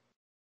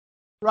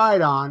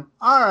 Right on.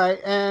 All right,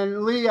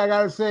 and Lee, I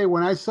gotta say,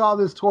 when I saw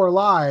this tour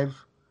live,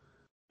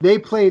 they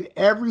played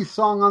every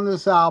song on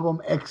this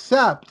album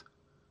except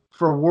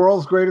for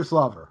World's Greatest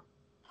Lover.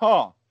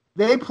 Huh.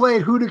 They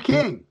played Who the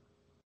King.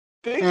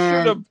 They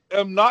should And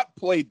have not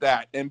played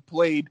that and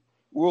played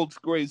World's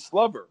Greatest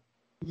Lover.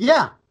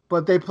 yeah,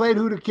 but they played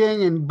Who the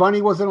King, and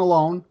Bunny wasn't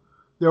alone.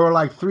 There were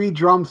like 3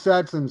 drum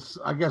sets and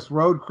I guess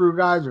road crew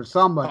guys or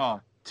some, but Huh.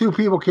 2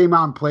 people came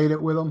out and played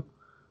it with them.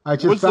 I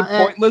just Was found, it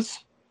pointless?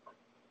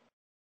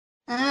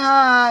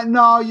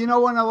 no, you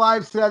know, in a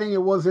live setting,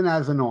 it wasn't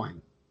as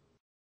annoying.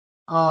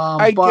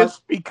 I But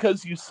guess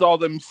because you saw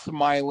them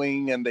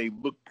smiling and they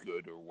looked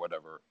good or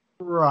whatever.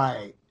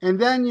 right, and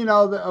then you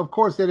know, of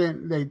course, they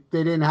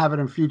didn't have it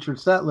in featured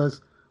set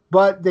list,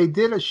 but they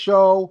did a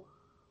show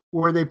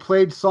where they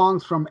played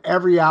songs from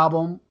every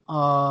album,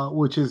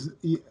 which is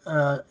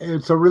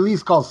it's a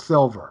release called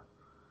Silver,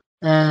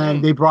 and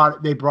Hmm. they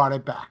brought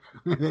it back.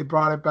 They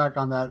brought it back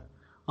on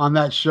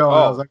that show,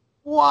 and I was Oh. like,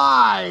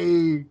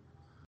 why?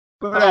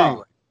 But Huh.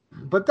 anyway,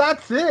 but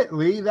that's it,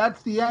 Lee.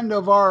 That's the end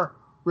of our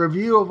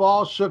review of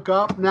All Shook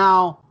Up.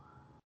 Now,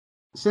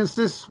 since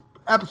this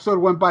episode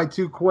went by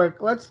too quick,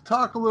 let's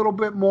talk a little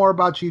bit more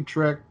about Cheap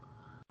Trick.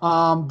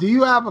 Do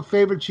you have a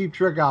favorite Cheap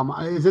Trick album?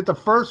 Is it the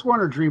first one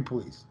or Dream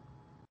Police?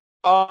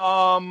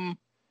 Um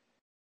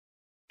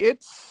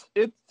it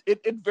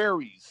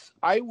varies.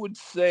 I would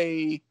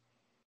say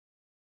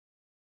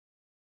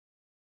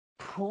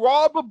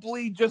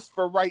probably just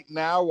for right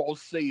now, I'll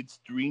say it's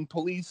Dream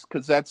Police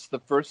because that's the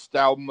first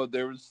album of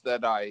theirs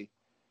that I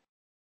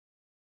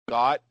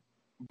got.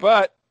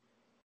 But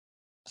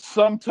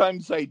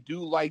sometimes I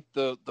do like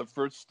the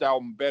first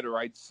album better.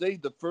 I'd say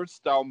the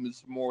first album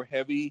is more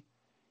heavy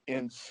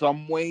in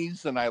some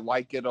ways, and I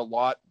like it a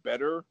lot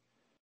better.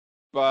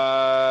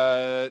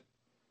 but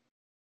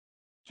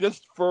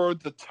just for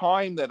the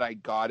time that I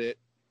got it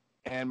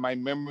and my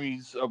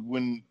memories of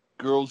when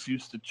girls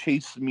used to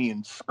chase me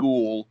in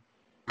school,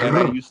 and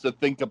I used to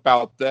think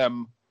about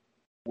them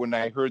when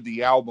I heard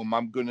the album,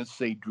 I'm going to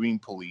say Dream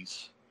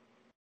Police.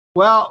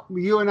 Well,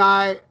 you and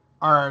I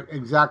are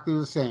exactly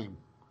the same.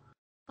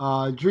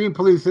 Dream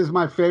Police is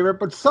my favorite,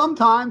 but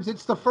sometimes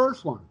it's the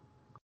first one.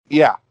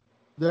 Yeah.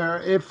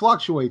 It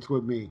fluctuates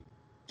with me.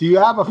 Do you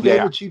have a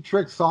favorite Cheap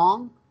Trick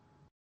song?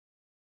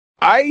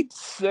 I'd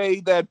say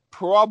that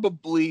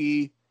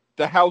probably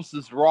The House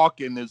is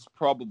Rockin' is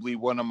probably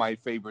one of my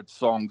favorite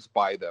songs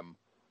by them.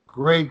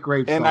 Great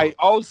song. And I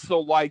also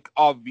like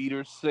Auf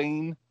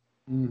Wiedersehen.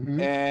 Mm-hmm.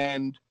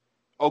 And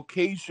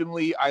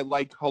occasionally I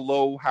like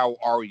Hello, How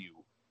Are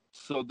You?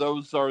 So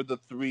those are the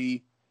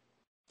three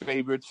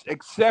favorites,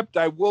 except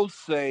I will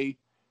say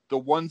the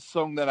one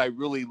song that I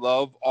really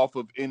love off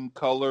of In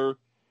Color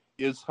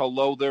is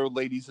Hello There,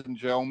 Ladies and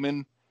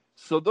Gentlemen.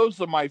 So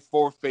those are my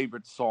four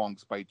favorite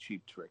songs by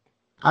Cheap Trick.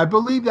 I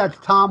believe that's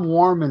Tom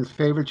Warman's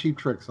favorite Cheap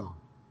Trick song.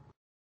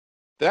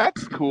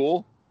 That's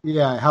cool.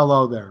 Yeah,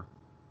 Hello There.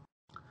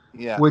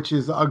 Yeah. Which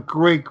is a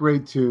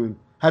great tune.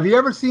 Have you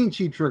ever seen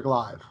Cheap Trick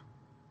live?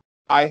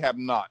 I have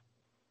not.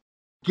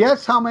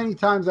 Guess how many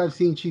times I've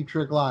seen Cheap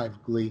Trick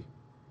live, Glee?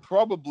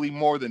 Probably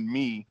more than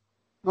me.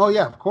 Oh,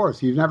 yeah, of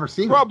course. You've never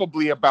seen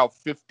Probably about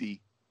 50.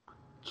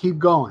 Keep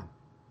going.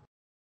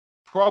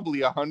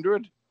 Probably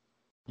 100.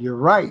 You're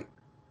right.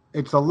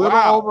 It's a little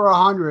over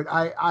 100.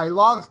 I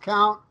lost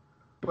count,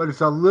 but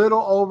it's a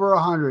little over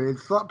 100.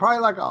 It's probably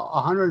like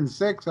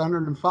 106,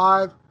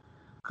 105.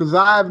 Because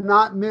I have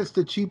not missed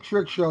a Cheap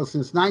Trick show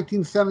since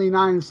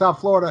 1979 in South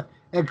Florida,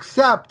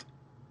 except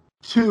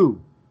two.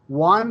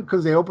 One,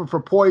 because they opened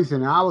for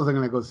Poison, and I wasn't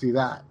going to go see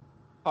that.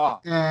 Huh.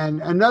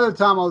 And another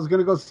time I was going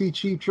to go see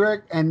Cheap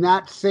Trick, and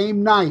that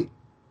same night,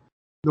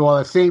 well,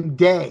 the same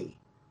day,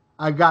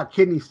 I got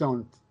kidney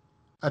stone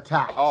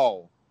attacks.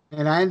 Oh.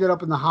 And I ended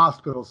up in the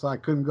hospital, so I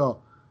couldn't go.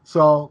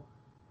 So,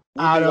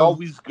 were they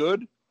always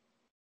good?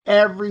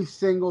 Every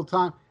single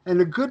time. And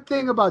the good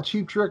thing about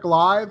Cheap Trick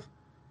Live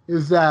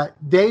is that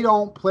they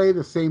don't play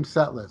the same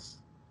set list.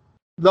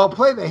 They'll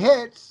play the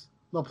hits.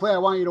 They'll play I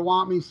Want You to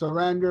Want Me,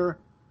 Surrender.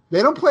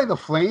 They don't play The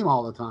Flame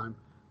all the time.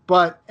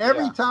 But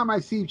every time I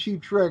see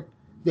Cheap Trick,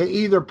 they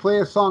either play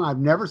a song I've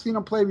never seen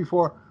them play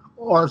before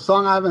or a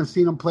song I haven't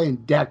seen them play in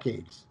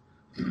decades.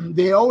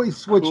 They always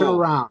switch it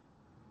around.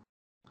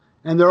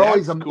 And they're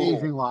always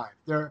amazing live.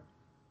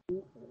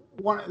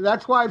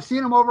 That's why I've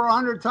seen them over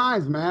 100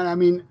 times, man. I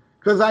mean,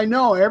 because I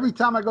know every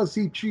time I go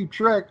see Cheap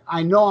Trick,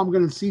 I know I'm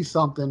going to see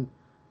something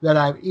that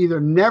I've either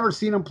never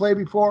seen them play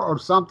before or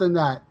something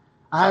that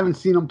I haven't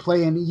seen them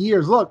play in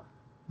years. Look,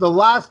 the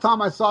last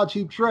time I saw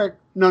Cheap Trick,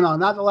 no,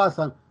 not the last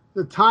time.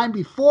 The time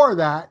before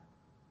that,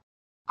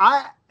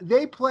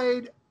 they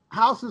played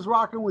House is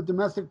Rockin' with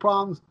Domestic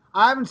Problems.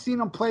 I haven't seen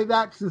them play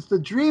that since the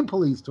Dream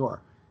Police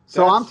tour.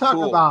 So I'm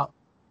talking about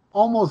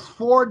almost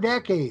 4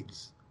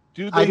 decades.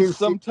 Do they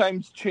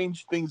sometimes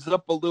change things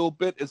up a little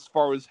bit as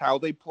far as how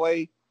they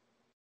play?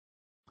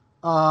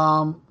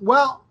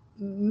 Well,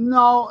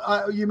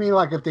 no. You mean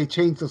like if they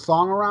change the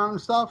song around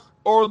and stuff?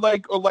 Or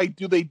like,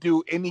 do they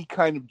do any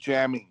kind of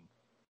jamming?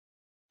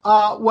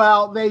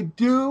 Well, they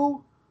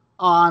do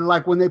on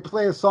like when they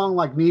play a song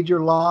like Need Your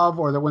Love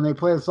or when they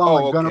play a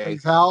song like Gonna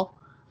Raise Hell.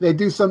 They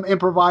do some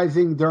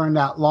improvising during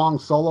that long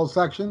solo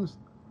sections.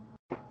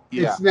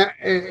 Yeah.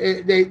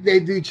 They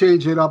do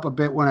change it up a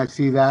bit when I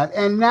see that.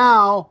 And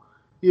now,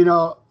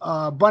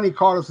 Bunny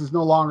Carlos is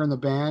no longer in the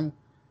band.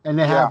 And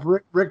they have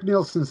Rick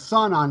Nielsen's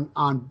son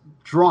on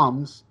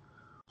drums,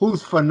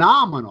 who's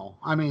phenomenal.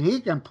 I mean, he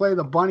can play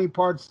the Bunny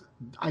parts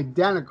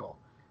identical.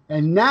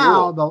 And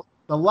now,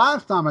 the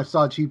last time I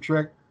saw Cheap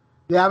Trick,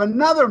 they have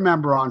another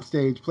member on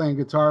stage playing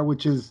guitar,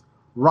 which is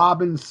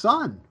Robin's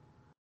son.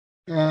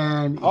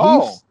 And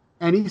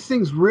he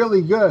sings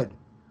really good.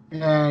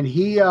 And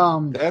he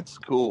that's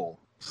cool.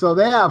 So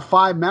they have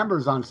 5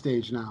 members on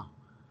stage now.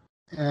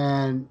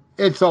 And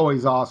it's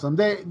always awesome.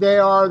 They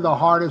are the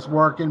hardest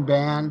working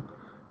band.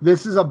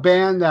 This is a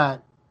band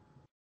that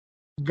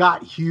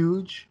got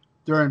huge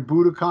during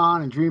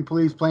Budokan and Dream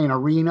Police playing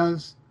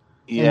arenas.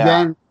 Yeah. And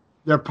then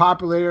their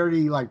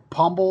popularity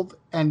pummeled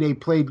and they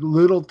played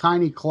little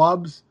tiny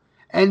clubs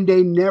and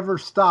they never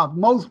stopped.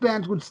 Most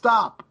bands would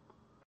stop.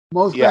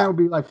 Most bands would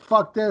be like,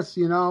 fuck this,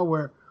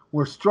 we're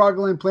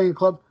struggling playing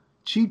clubs.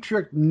 Cheap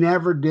Trick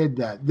never did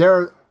that.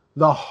 They're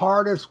the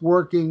hardest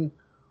working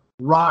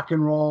rock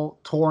and roll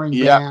touring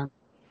band,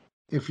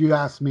 if you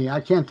ask me. I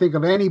can't think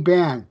of any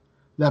band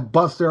that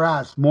busts their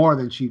ass more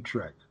than Cheap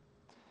Trick.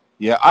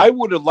 Yeah, I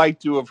would have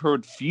liked to have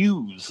heard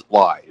Fuse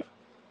live.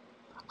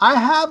 I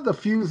have the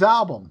Fuse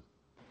album.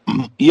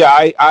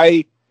 Yeah,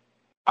 I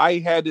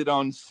had it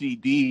on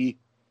CD,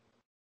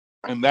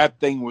 and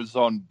that thing was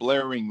on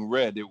blaring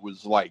red. It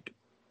was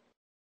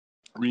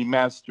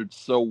remastered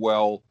so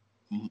well,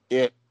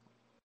 it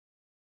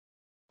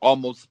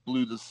almost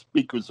blew the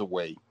speakers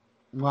away.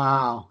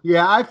 Wow.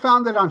 Yeah, I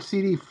found it on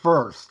CD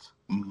first.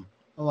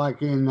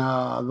 like in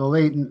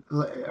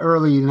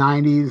early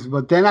 90s.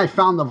 But then I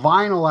found the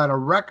vinyl at a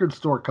record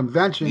store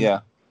convention,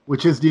 Yeah.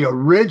 which is the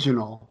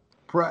original.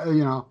 I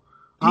don't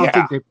Yeah.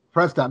 think they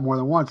pressed that more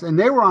than once. And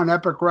they were on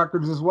Epic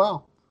Records as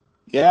well.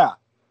 Yeah.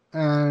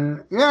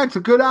 And yeah, it's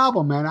a good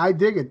album, man. I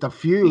dig it. The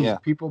Fuse. Yeah.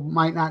 People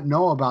might not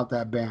know about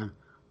that band,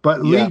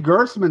 but Yeah. Lee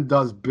Gerstmann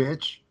does,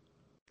 bitch.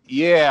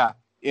 Yeah.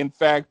 In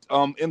fact,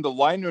 in the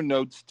liner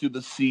notes to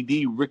the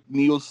CD, Rick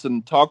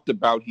Nielsen talked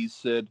about, he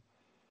said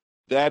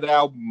that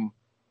album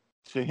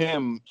to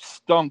him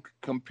stunk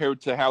compared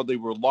to how they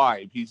were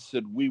live. He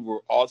said we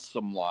were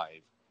awesome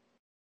live,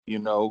 you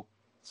know.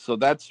 So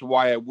that's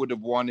why I would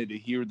have wanted to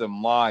hear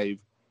them live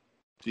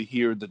to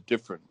hear the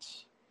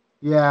difference.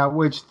 Yeah,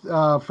 which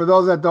for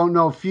those that don't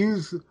know,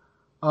 Fuse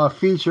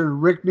featured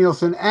Rick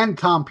Nielsen and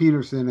Tom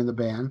Peterson in the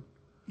band.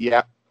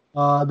 Yeah.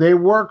 They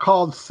were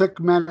called Sick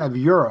Men of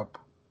Europe,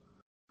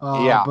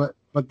 Yeah.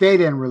 but they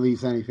didn't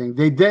release anything.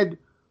 They did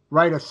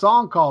write a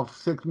song called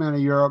Sick Men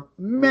of Europe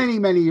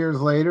many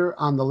years later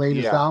on the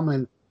latest Yeah. album.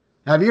 And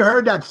have you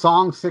heard that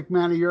song Sick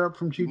Man of Europe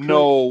from Cheap Trick?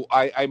 No,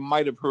 I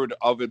might have heard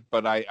of it,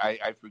 but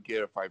I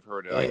forget if I've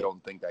heard it. I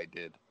don't think I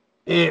did.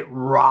 It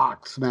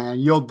rocks, man.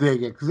 You'll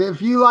dig it. Because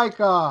if you like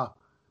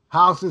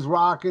House is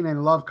Rocking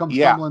and Love Comes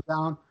Yeah. Tumbling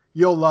Down,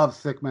 you'll love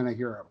Sick Men of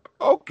Europe.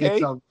 It's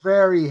Okay. a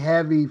very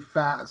heavy,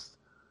 fast,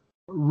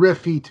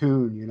 riffy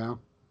tune, you know?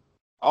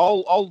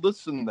 I'll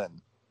listen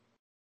then.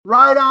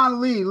 Right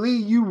on, Lee. Lee,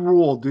 you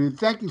rule, dude.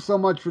 Thank you so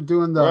much for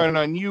doing the Right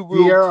on, you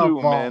rule Viera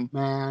too, Vault,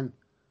 man.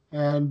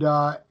 And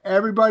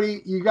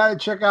everybody, you got to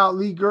check out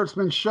Lee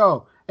Gertzmann's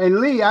show.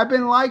 And Lee, I've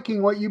been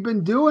liking what you've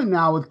been doing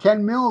now with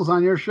Ken Mills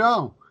on your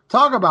show.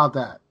 Talk about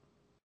that.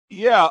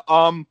 Yeah,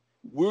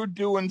 we're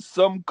doing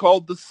some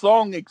called the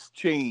Song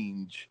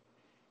Exchange.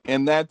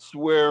 And that's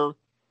where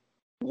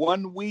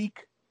 1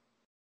 week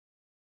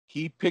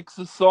he picks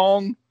a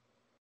song,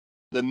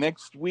 the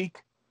next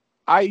week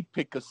I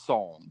pick a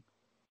song,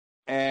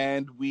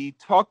 and we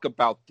talk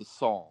about the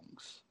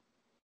songs.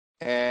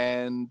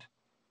 And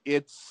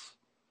it's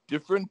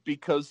different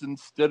because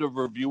instead of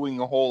reviewing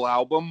a whole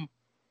album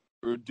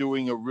or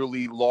doing a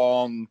really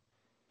long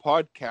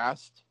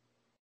podcast,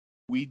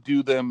 we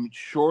do them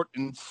short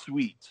and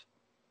sweet.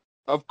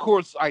 Of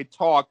course, I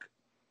talk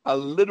a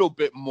little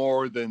bit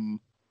more than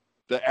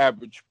the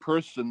average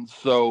person,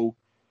 so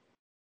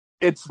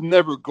it's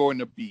never going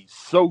to be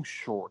so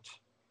short.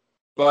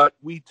 But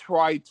we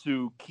try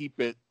to keep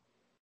it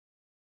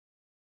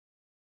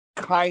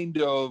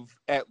kind of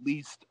at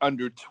least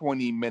under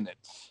 20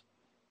 minutes.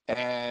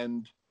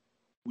 And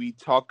we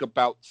talk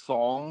about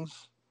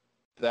songs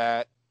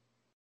that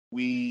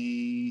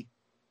we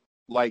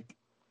like.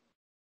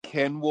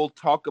 Ken will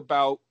talk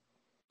about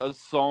a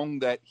song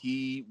that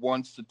he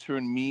wants to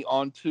turn me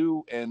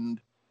onto, and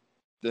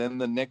then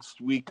the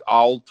next week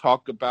I'll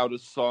talk about a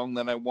song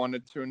that I want to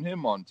turn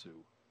him onto.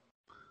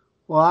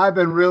 Well, I've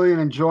been really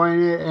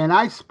enjoying it, and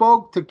I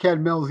spoke to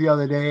Ken Mills the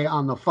other day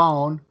on the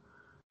phone,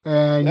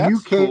 and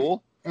That's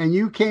cool.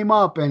 you came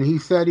up, and he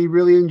said he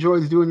really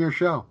enjoys doing your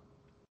show.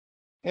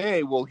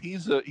 Hey, well,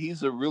 he's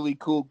a really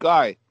cool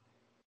guy.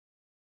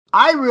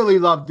 I really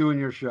love doing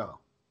your show.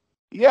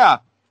 Yeah.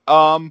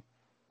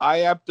 I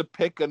have to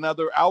pick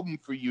another album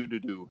for you to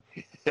do.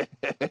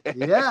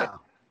 Yeah,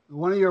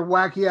 one of your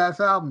wacky ass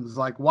albums,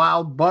 like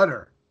Wild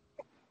Butter.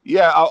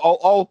 Yeah,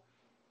 I'll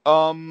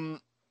I'm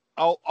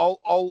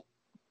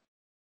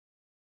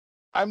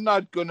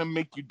not gonna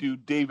make you do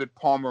David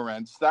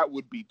Pomerantz. That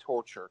would be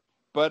torture.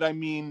 But I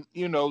mean,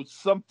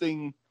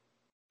 something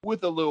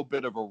with a little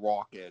bit of a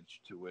rock edge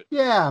to it.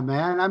 Yeah,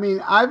 man. I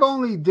mean, I've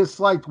only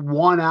disliked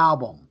one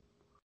album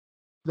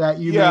that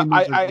you Yeah,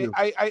 made me review.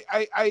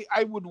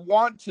 I would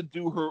want to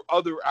do her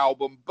other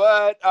album,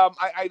 but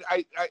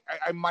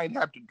I might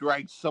have to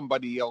drag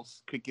somebody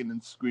else kicking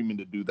and screaming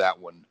to do that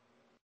one.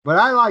 But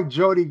I like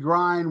Jody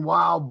Grind,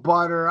 Wild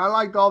Butter. I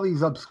liked all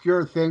these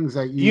obscure things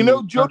that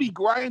you. Jody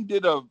Grind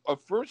did a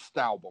first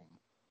album.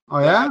 Oh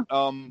yeah.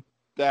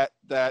 That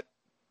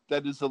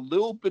is a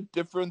little bit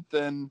different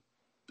than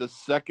the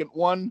second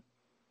one,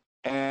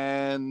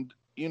 and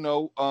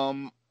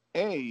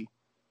hey,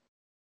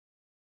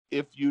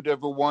 if you'd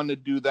ever want to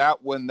do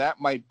that one, that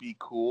might be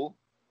cool.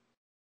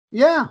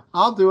 Yeah,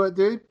 I'll do it,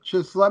 dude.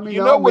 Just let me know.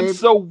 You know what's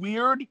so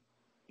weird?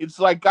 It's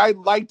like I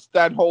liked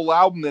that whole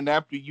album, and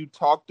after you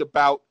talked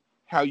about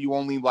how you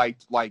only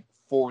liked like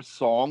 4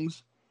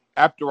 songs,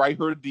 after I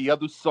heard the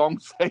other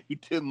songs that you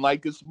didn't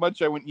like as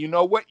much, I went, you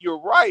know what?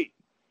 You're right.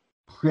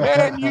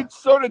 Man, you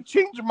sort of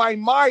changed my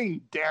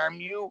mind,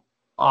 damn you.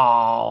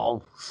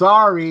 Oh,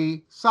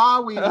 sorry.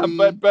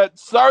 But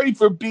sorry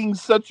for being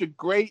such a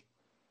great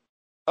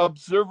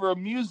observer of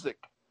music.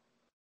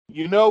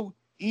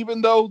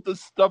 Even though the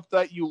stuff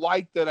that you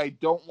like that I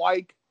don't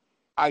like,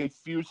 I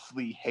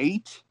fiercely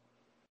hate.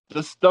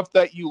 The stuff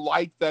that you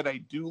like that I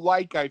do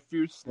like, I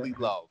fiercely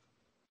love.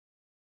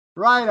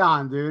 Right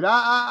on, dude.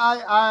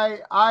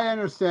 I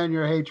understand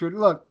your hatred.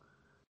 Look,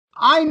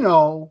 I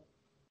know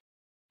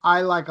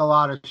I like a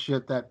lot of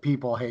shit that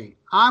people hate.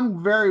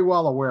 I'm very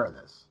well aware of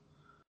this,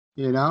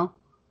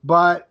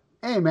 but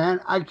hey, man,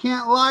 I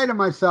can't lie to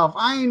myself.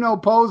 I ain't no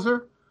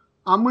poser.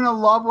 I'm going to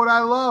love what I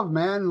love,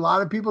 man. A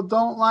lot of people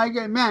don't like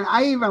it. Man,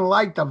 I even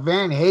like the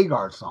Van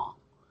Hagar song.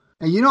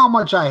 And you know how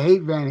much I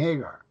hate Van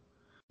Hagar.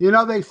 You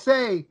know, they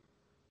say,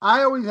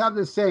 I always have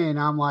this saying,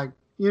 I'm like,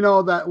 you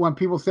know, that when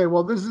people say,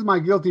 well, this is my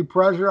guilty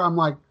pleasure, I'm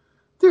like,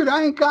 dude,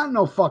 I ain't got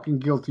no fucking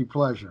guilty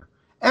pleasure.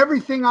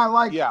 Everything I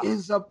like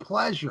is a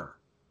pleasure.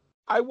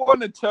 I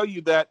want to tell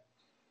you that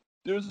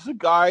there's a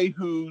guy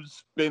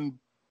who's been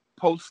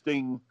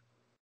posting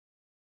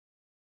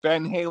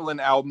Van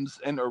Halen albums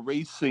and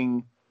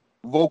erasing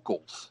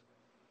vocals.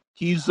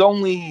 He's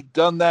only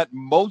done that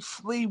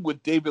mostly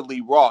with David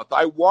Lee Roth.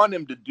 I want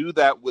him to do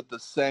that with the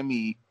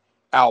Sammy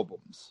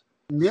albums.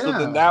 Yeah. So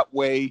then that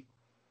way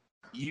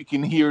you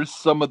can hear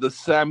some of the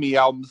Sammy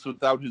albums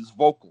without his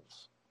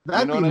vocals.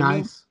 That'd be nice. I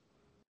mean?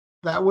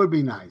 That would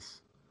be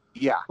nice.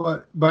 Yeah.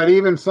 But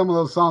even some of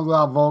those songs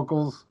without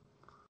vocals,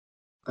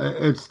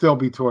 it'd still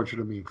be torture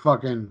to me.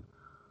 Fucking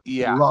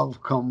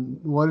love come.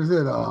 What is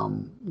it?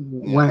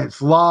 When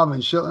it's love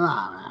and shit.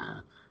 Nah,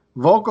 man.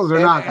 Vocals are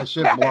not that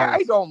shit. Blows.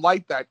 I don't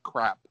like that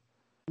crap.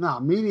 No,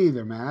 me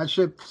neither, man. That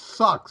shit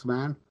sucks,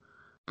 man.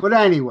 But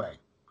anyway,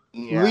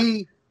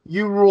 Lee,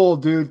 you rule,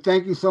 dude.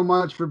 Thank you so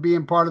much for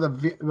being part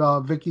of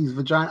the Vicky's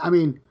Vagina. I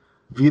mean,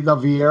 the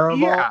Viera.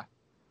 Yeah.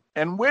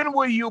 And when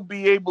will you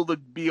be able to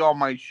be on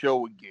my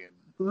show again?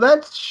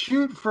 Let's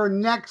shoot for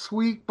next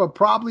week, but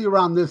probably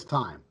around this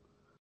time.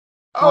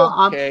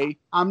 Okay.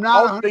 I'm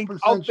not.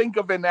 I'll think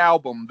of an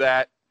album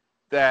that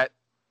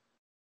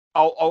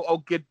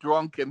I'll get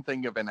drunk and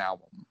think of an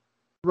album.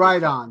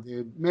 Right on,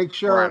 dude. Make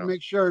sure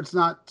it's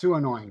not too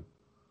annoying.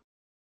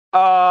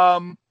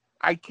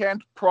 I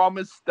can't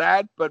promise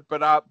that, but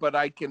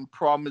I can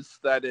promise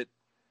that it.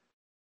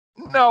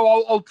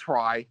 No, I'll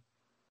try.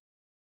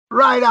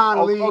 Right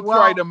on, Lee. I'll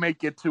try to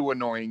make it too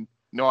annoying.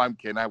 No, I'm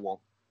kidding. I won't.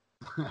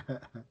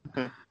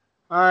 All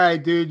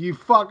right, dude. You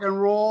fucking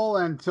roll.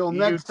 Until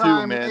next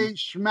time, man.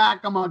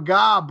 Schmack 'em a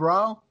ga,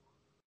 bro.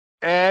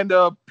 And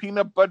a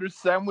peanut butter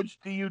sandwich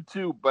to you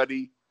too,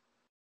 buddy.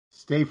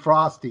 Stay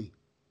frosty.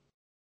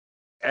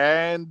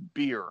 And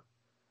beer.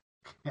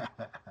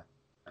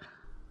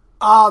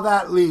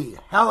 That Lee.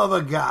 Hell of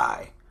a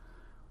guy.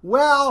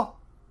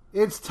 Well,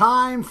 it's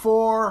time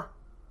for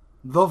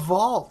The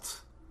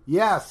Vault.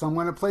 Yes, I'm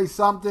going to play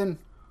something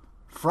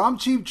from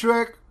Cheap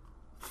Trick,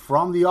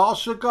 from the All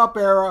Shook Up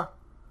era.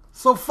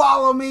 So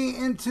follow me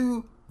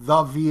into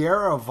the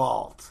Viera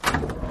Vault.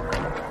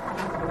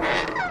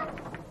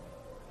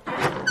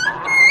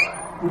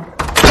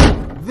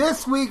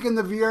 This week in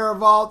the Viera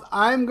Vault,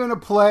 I'm going to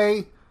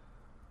play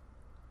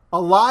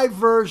a live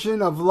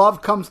version of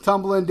Love Comes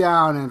Tumbling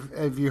Down. And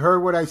if you heard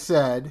what I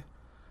said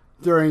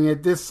during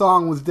it, this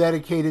song was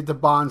dedicated to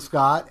Bon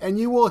Scott. And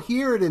you will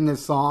hear it in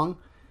this song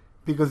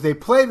because they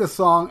play the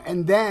song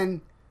and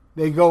then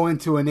they go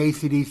into an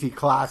AC/DC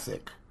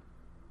classic.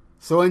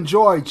 So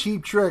enjoy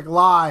Cheap Trick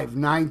Live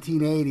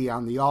 1980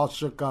 on the All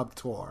Shook Up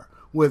tour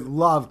with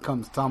Love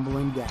Comes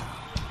Tumbling Down.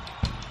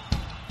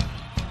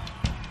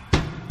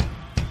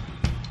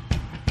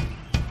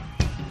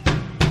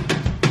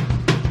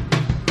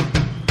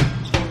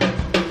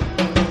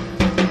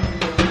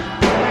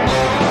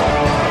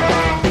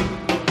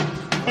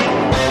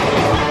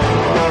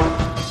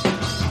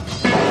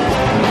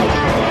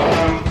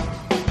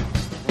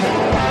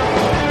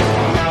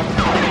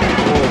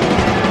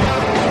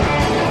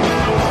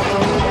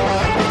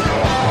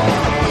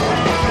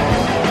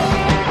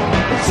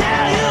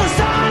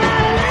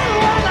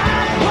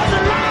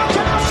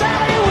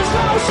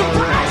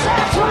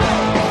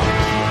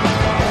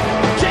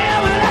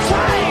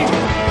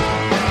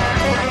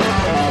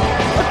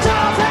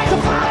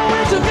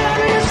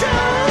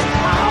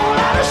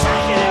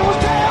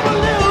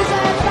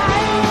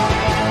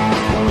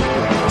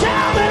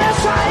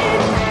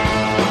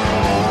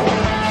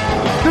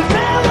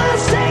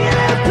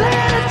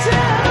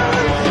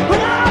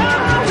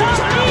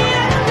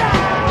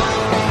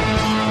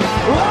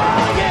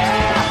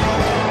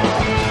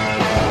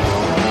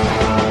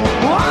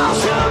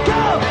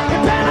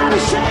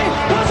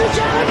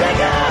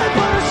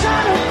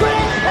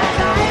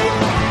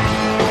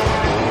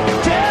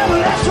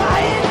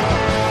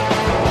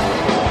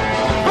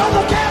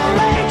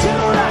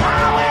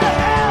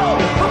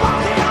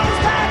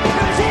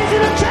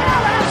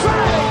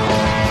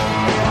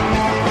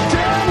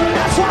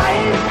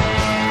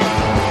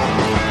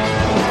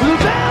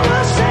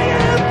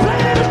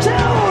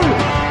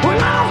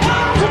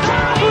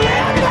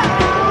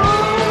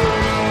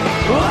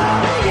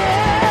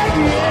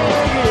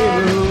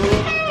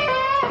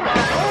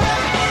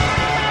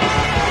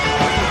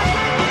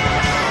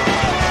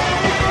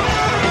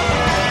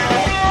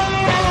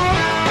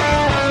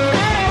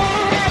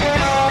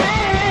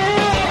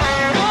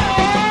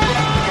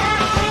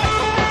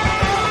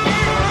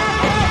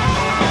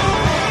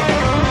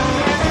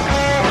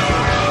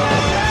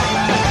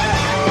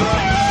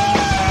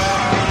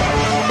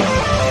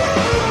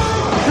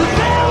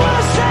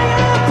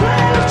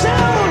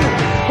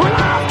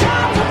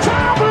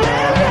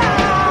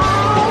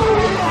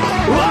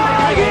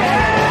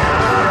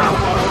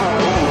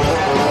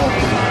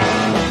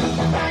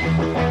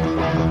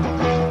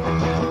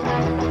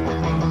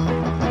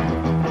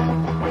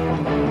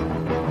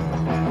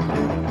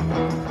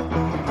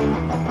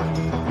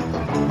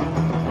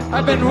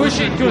 I've been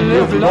wishing to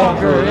live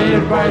longer,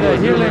 aided by the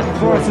healing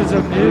forces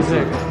of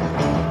music.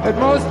 It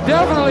most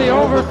definitely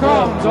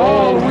overcomes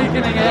all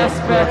weakening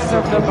aspects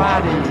of the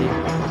body.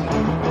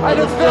 I'd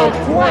have felt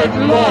quite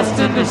lost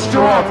and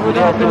distraught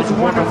without those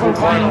wonderful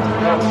vinyl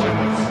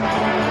productions.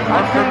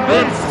 I'm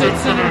convinced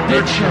it's an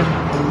addiction.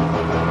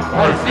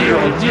 I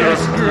feel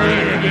just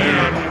great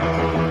again.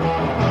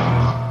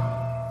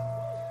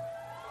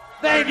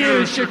 Thank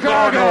you,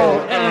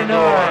 Chicago,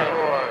 Illinois.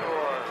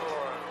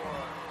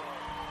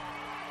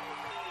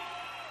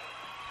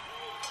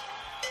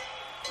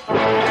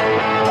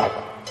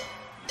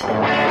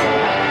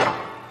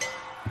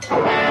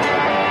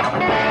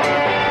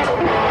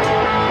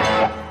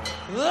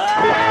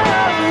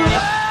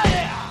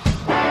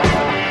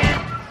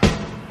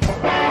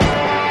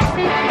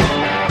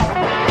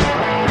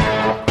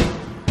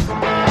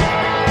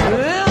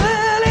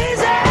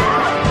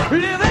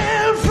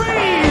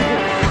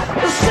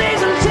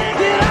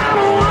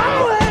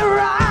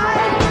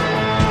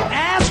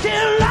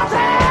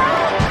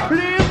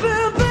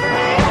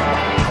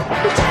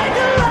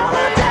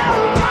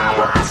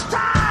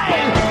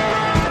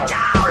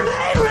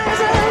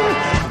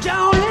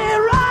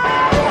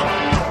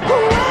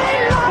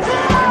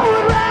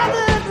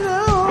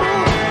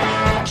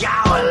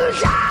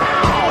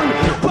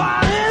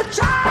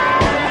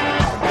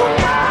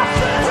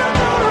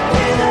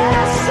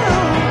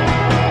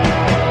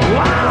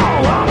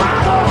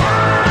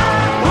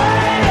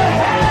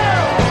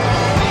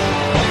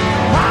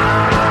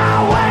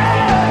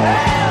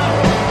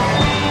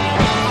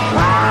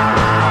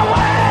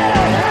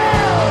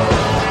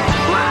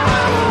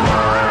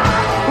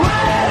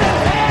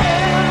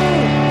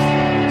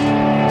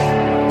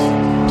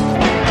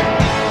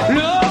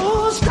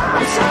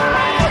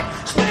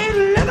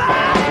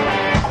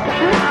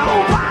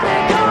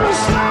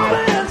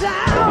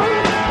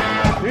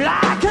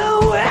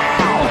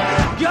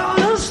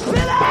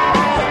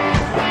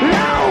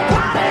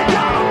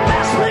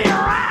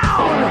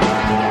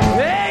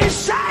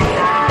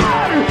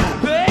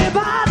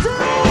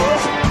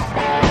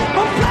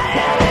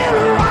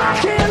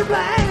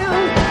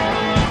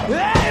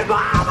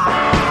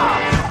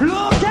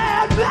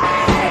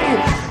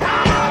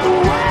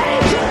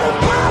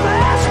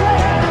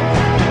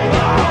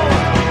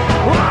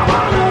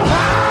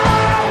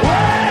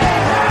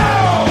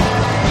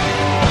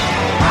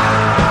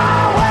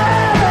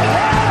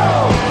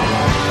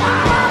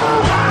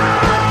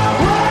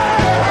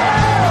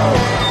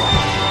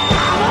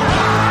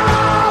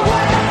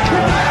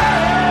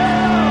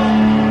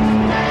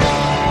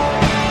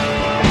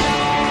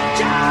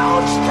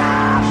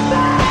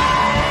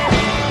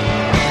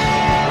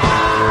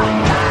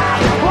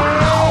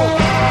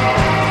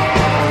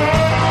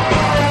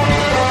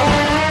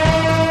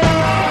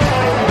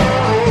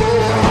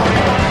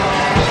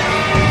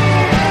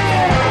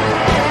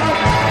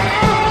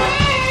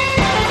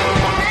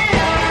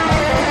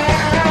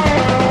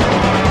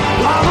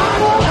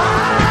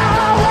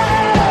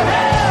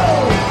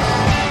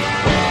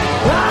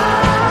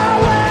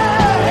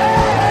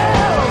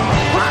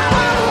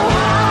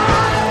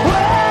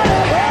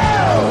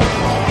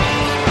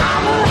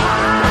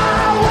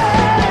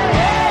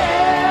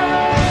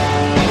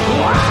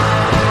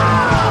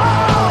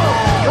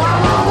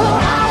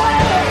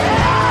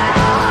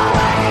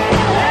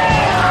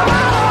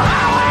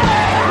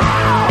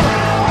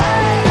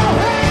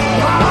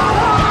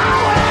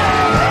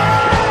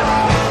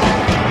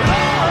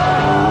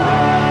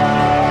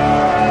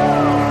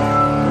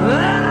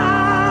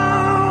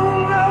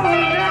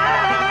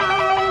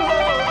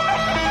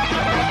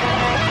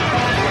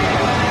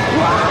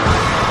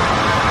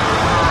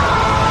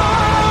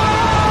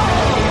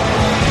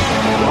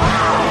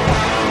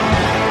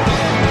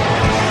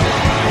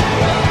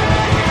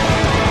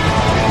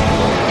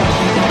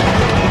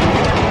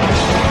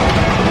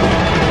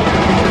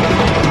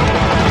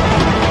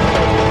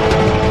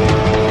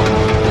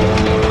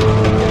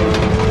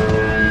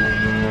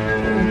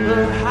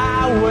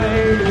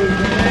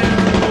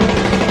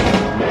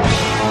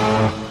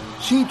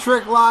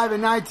 Trick live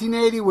in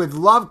 1980 with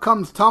Love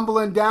Comes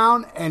Tumbling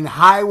Down and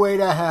Highway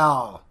to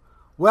Hell.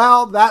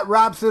 Well, that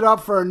wraps it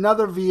up for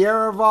another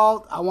Viera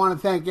Vault. I want to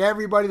thank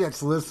everybody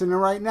that's listening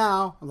right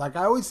now. Like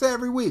I always say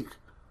every week,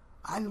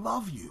 I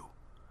love you.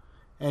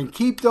 And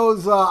keep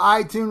those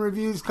iTunes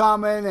reviews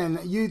coming and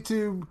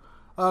YouTube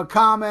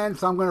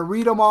comments. I'm going to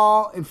read them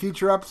all in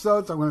future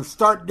episodes. I'm going to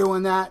start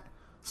doing that,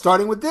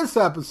 starting with this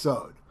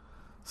episode.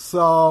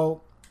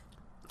 So,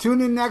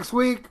 tune in next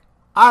week.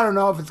 I don't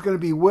know if it's going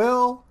to be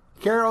Will,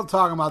 Carol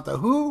talking about The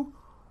Who,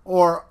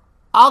 or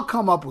I'll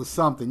come up with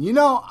something. You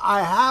know,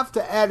 I have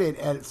to edit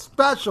a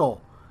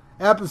special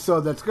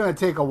episode that's going to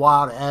take a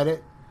while to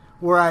edit,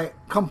 where I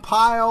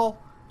compile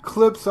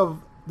clips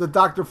of the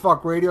Dr.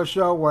 Fuck radio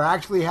show where I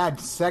actually had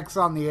sex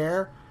on the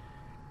air,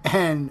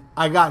 and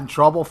I got in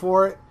trouble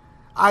for it.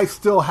 I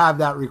still have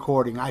that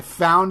recording. I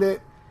found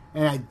it,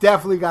 and I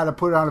definitely got to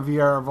put it on a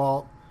Viera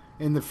Vault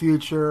in the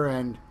future,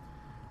 and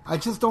I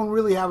just don't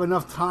really have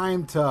enough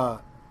time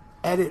to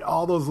edit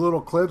all those little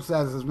clips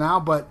as of now,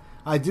 but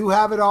I do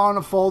have it all in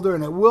a folder,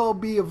 and it will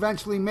be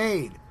eventually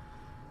made.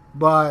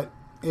 But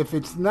if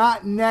it's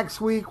not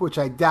next week, which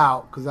I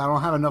doubt, because I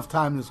don't have enough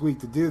time this week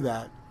to do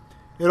that,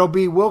 it'll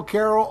be Will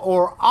Carroll,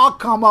 or I'll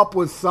come up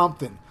with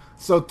something.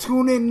 So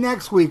tune in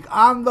next week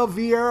on the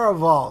Viera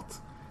Vault.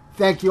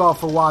 Thank you all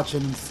for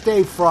watching, and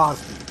stay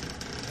frosty,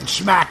 and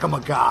schmack 'em a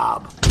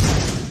gob.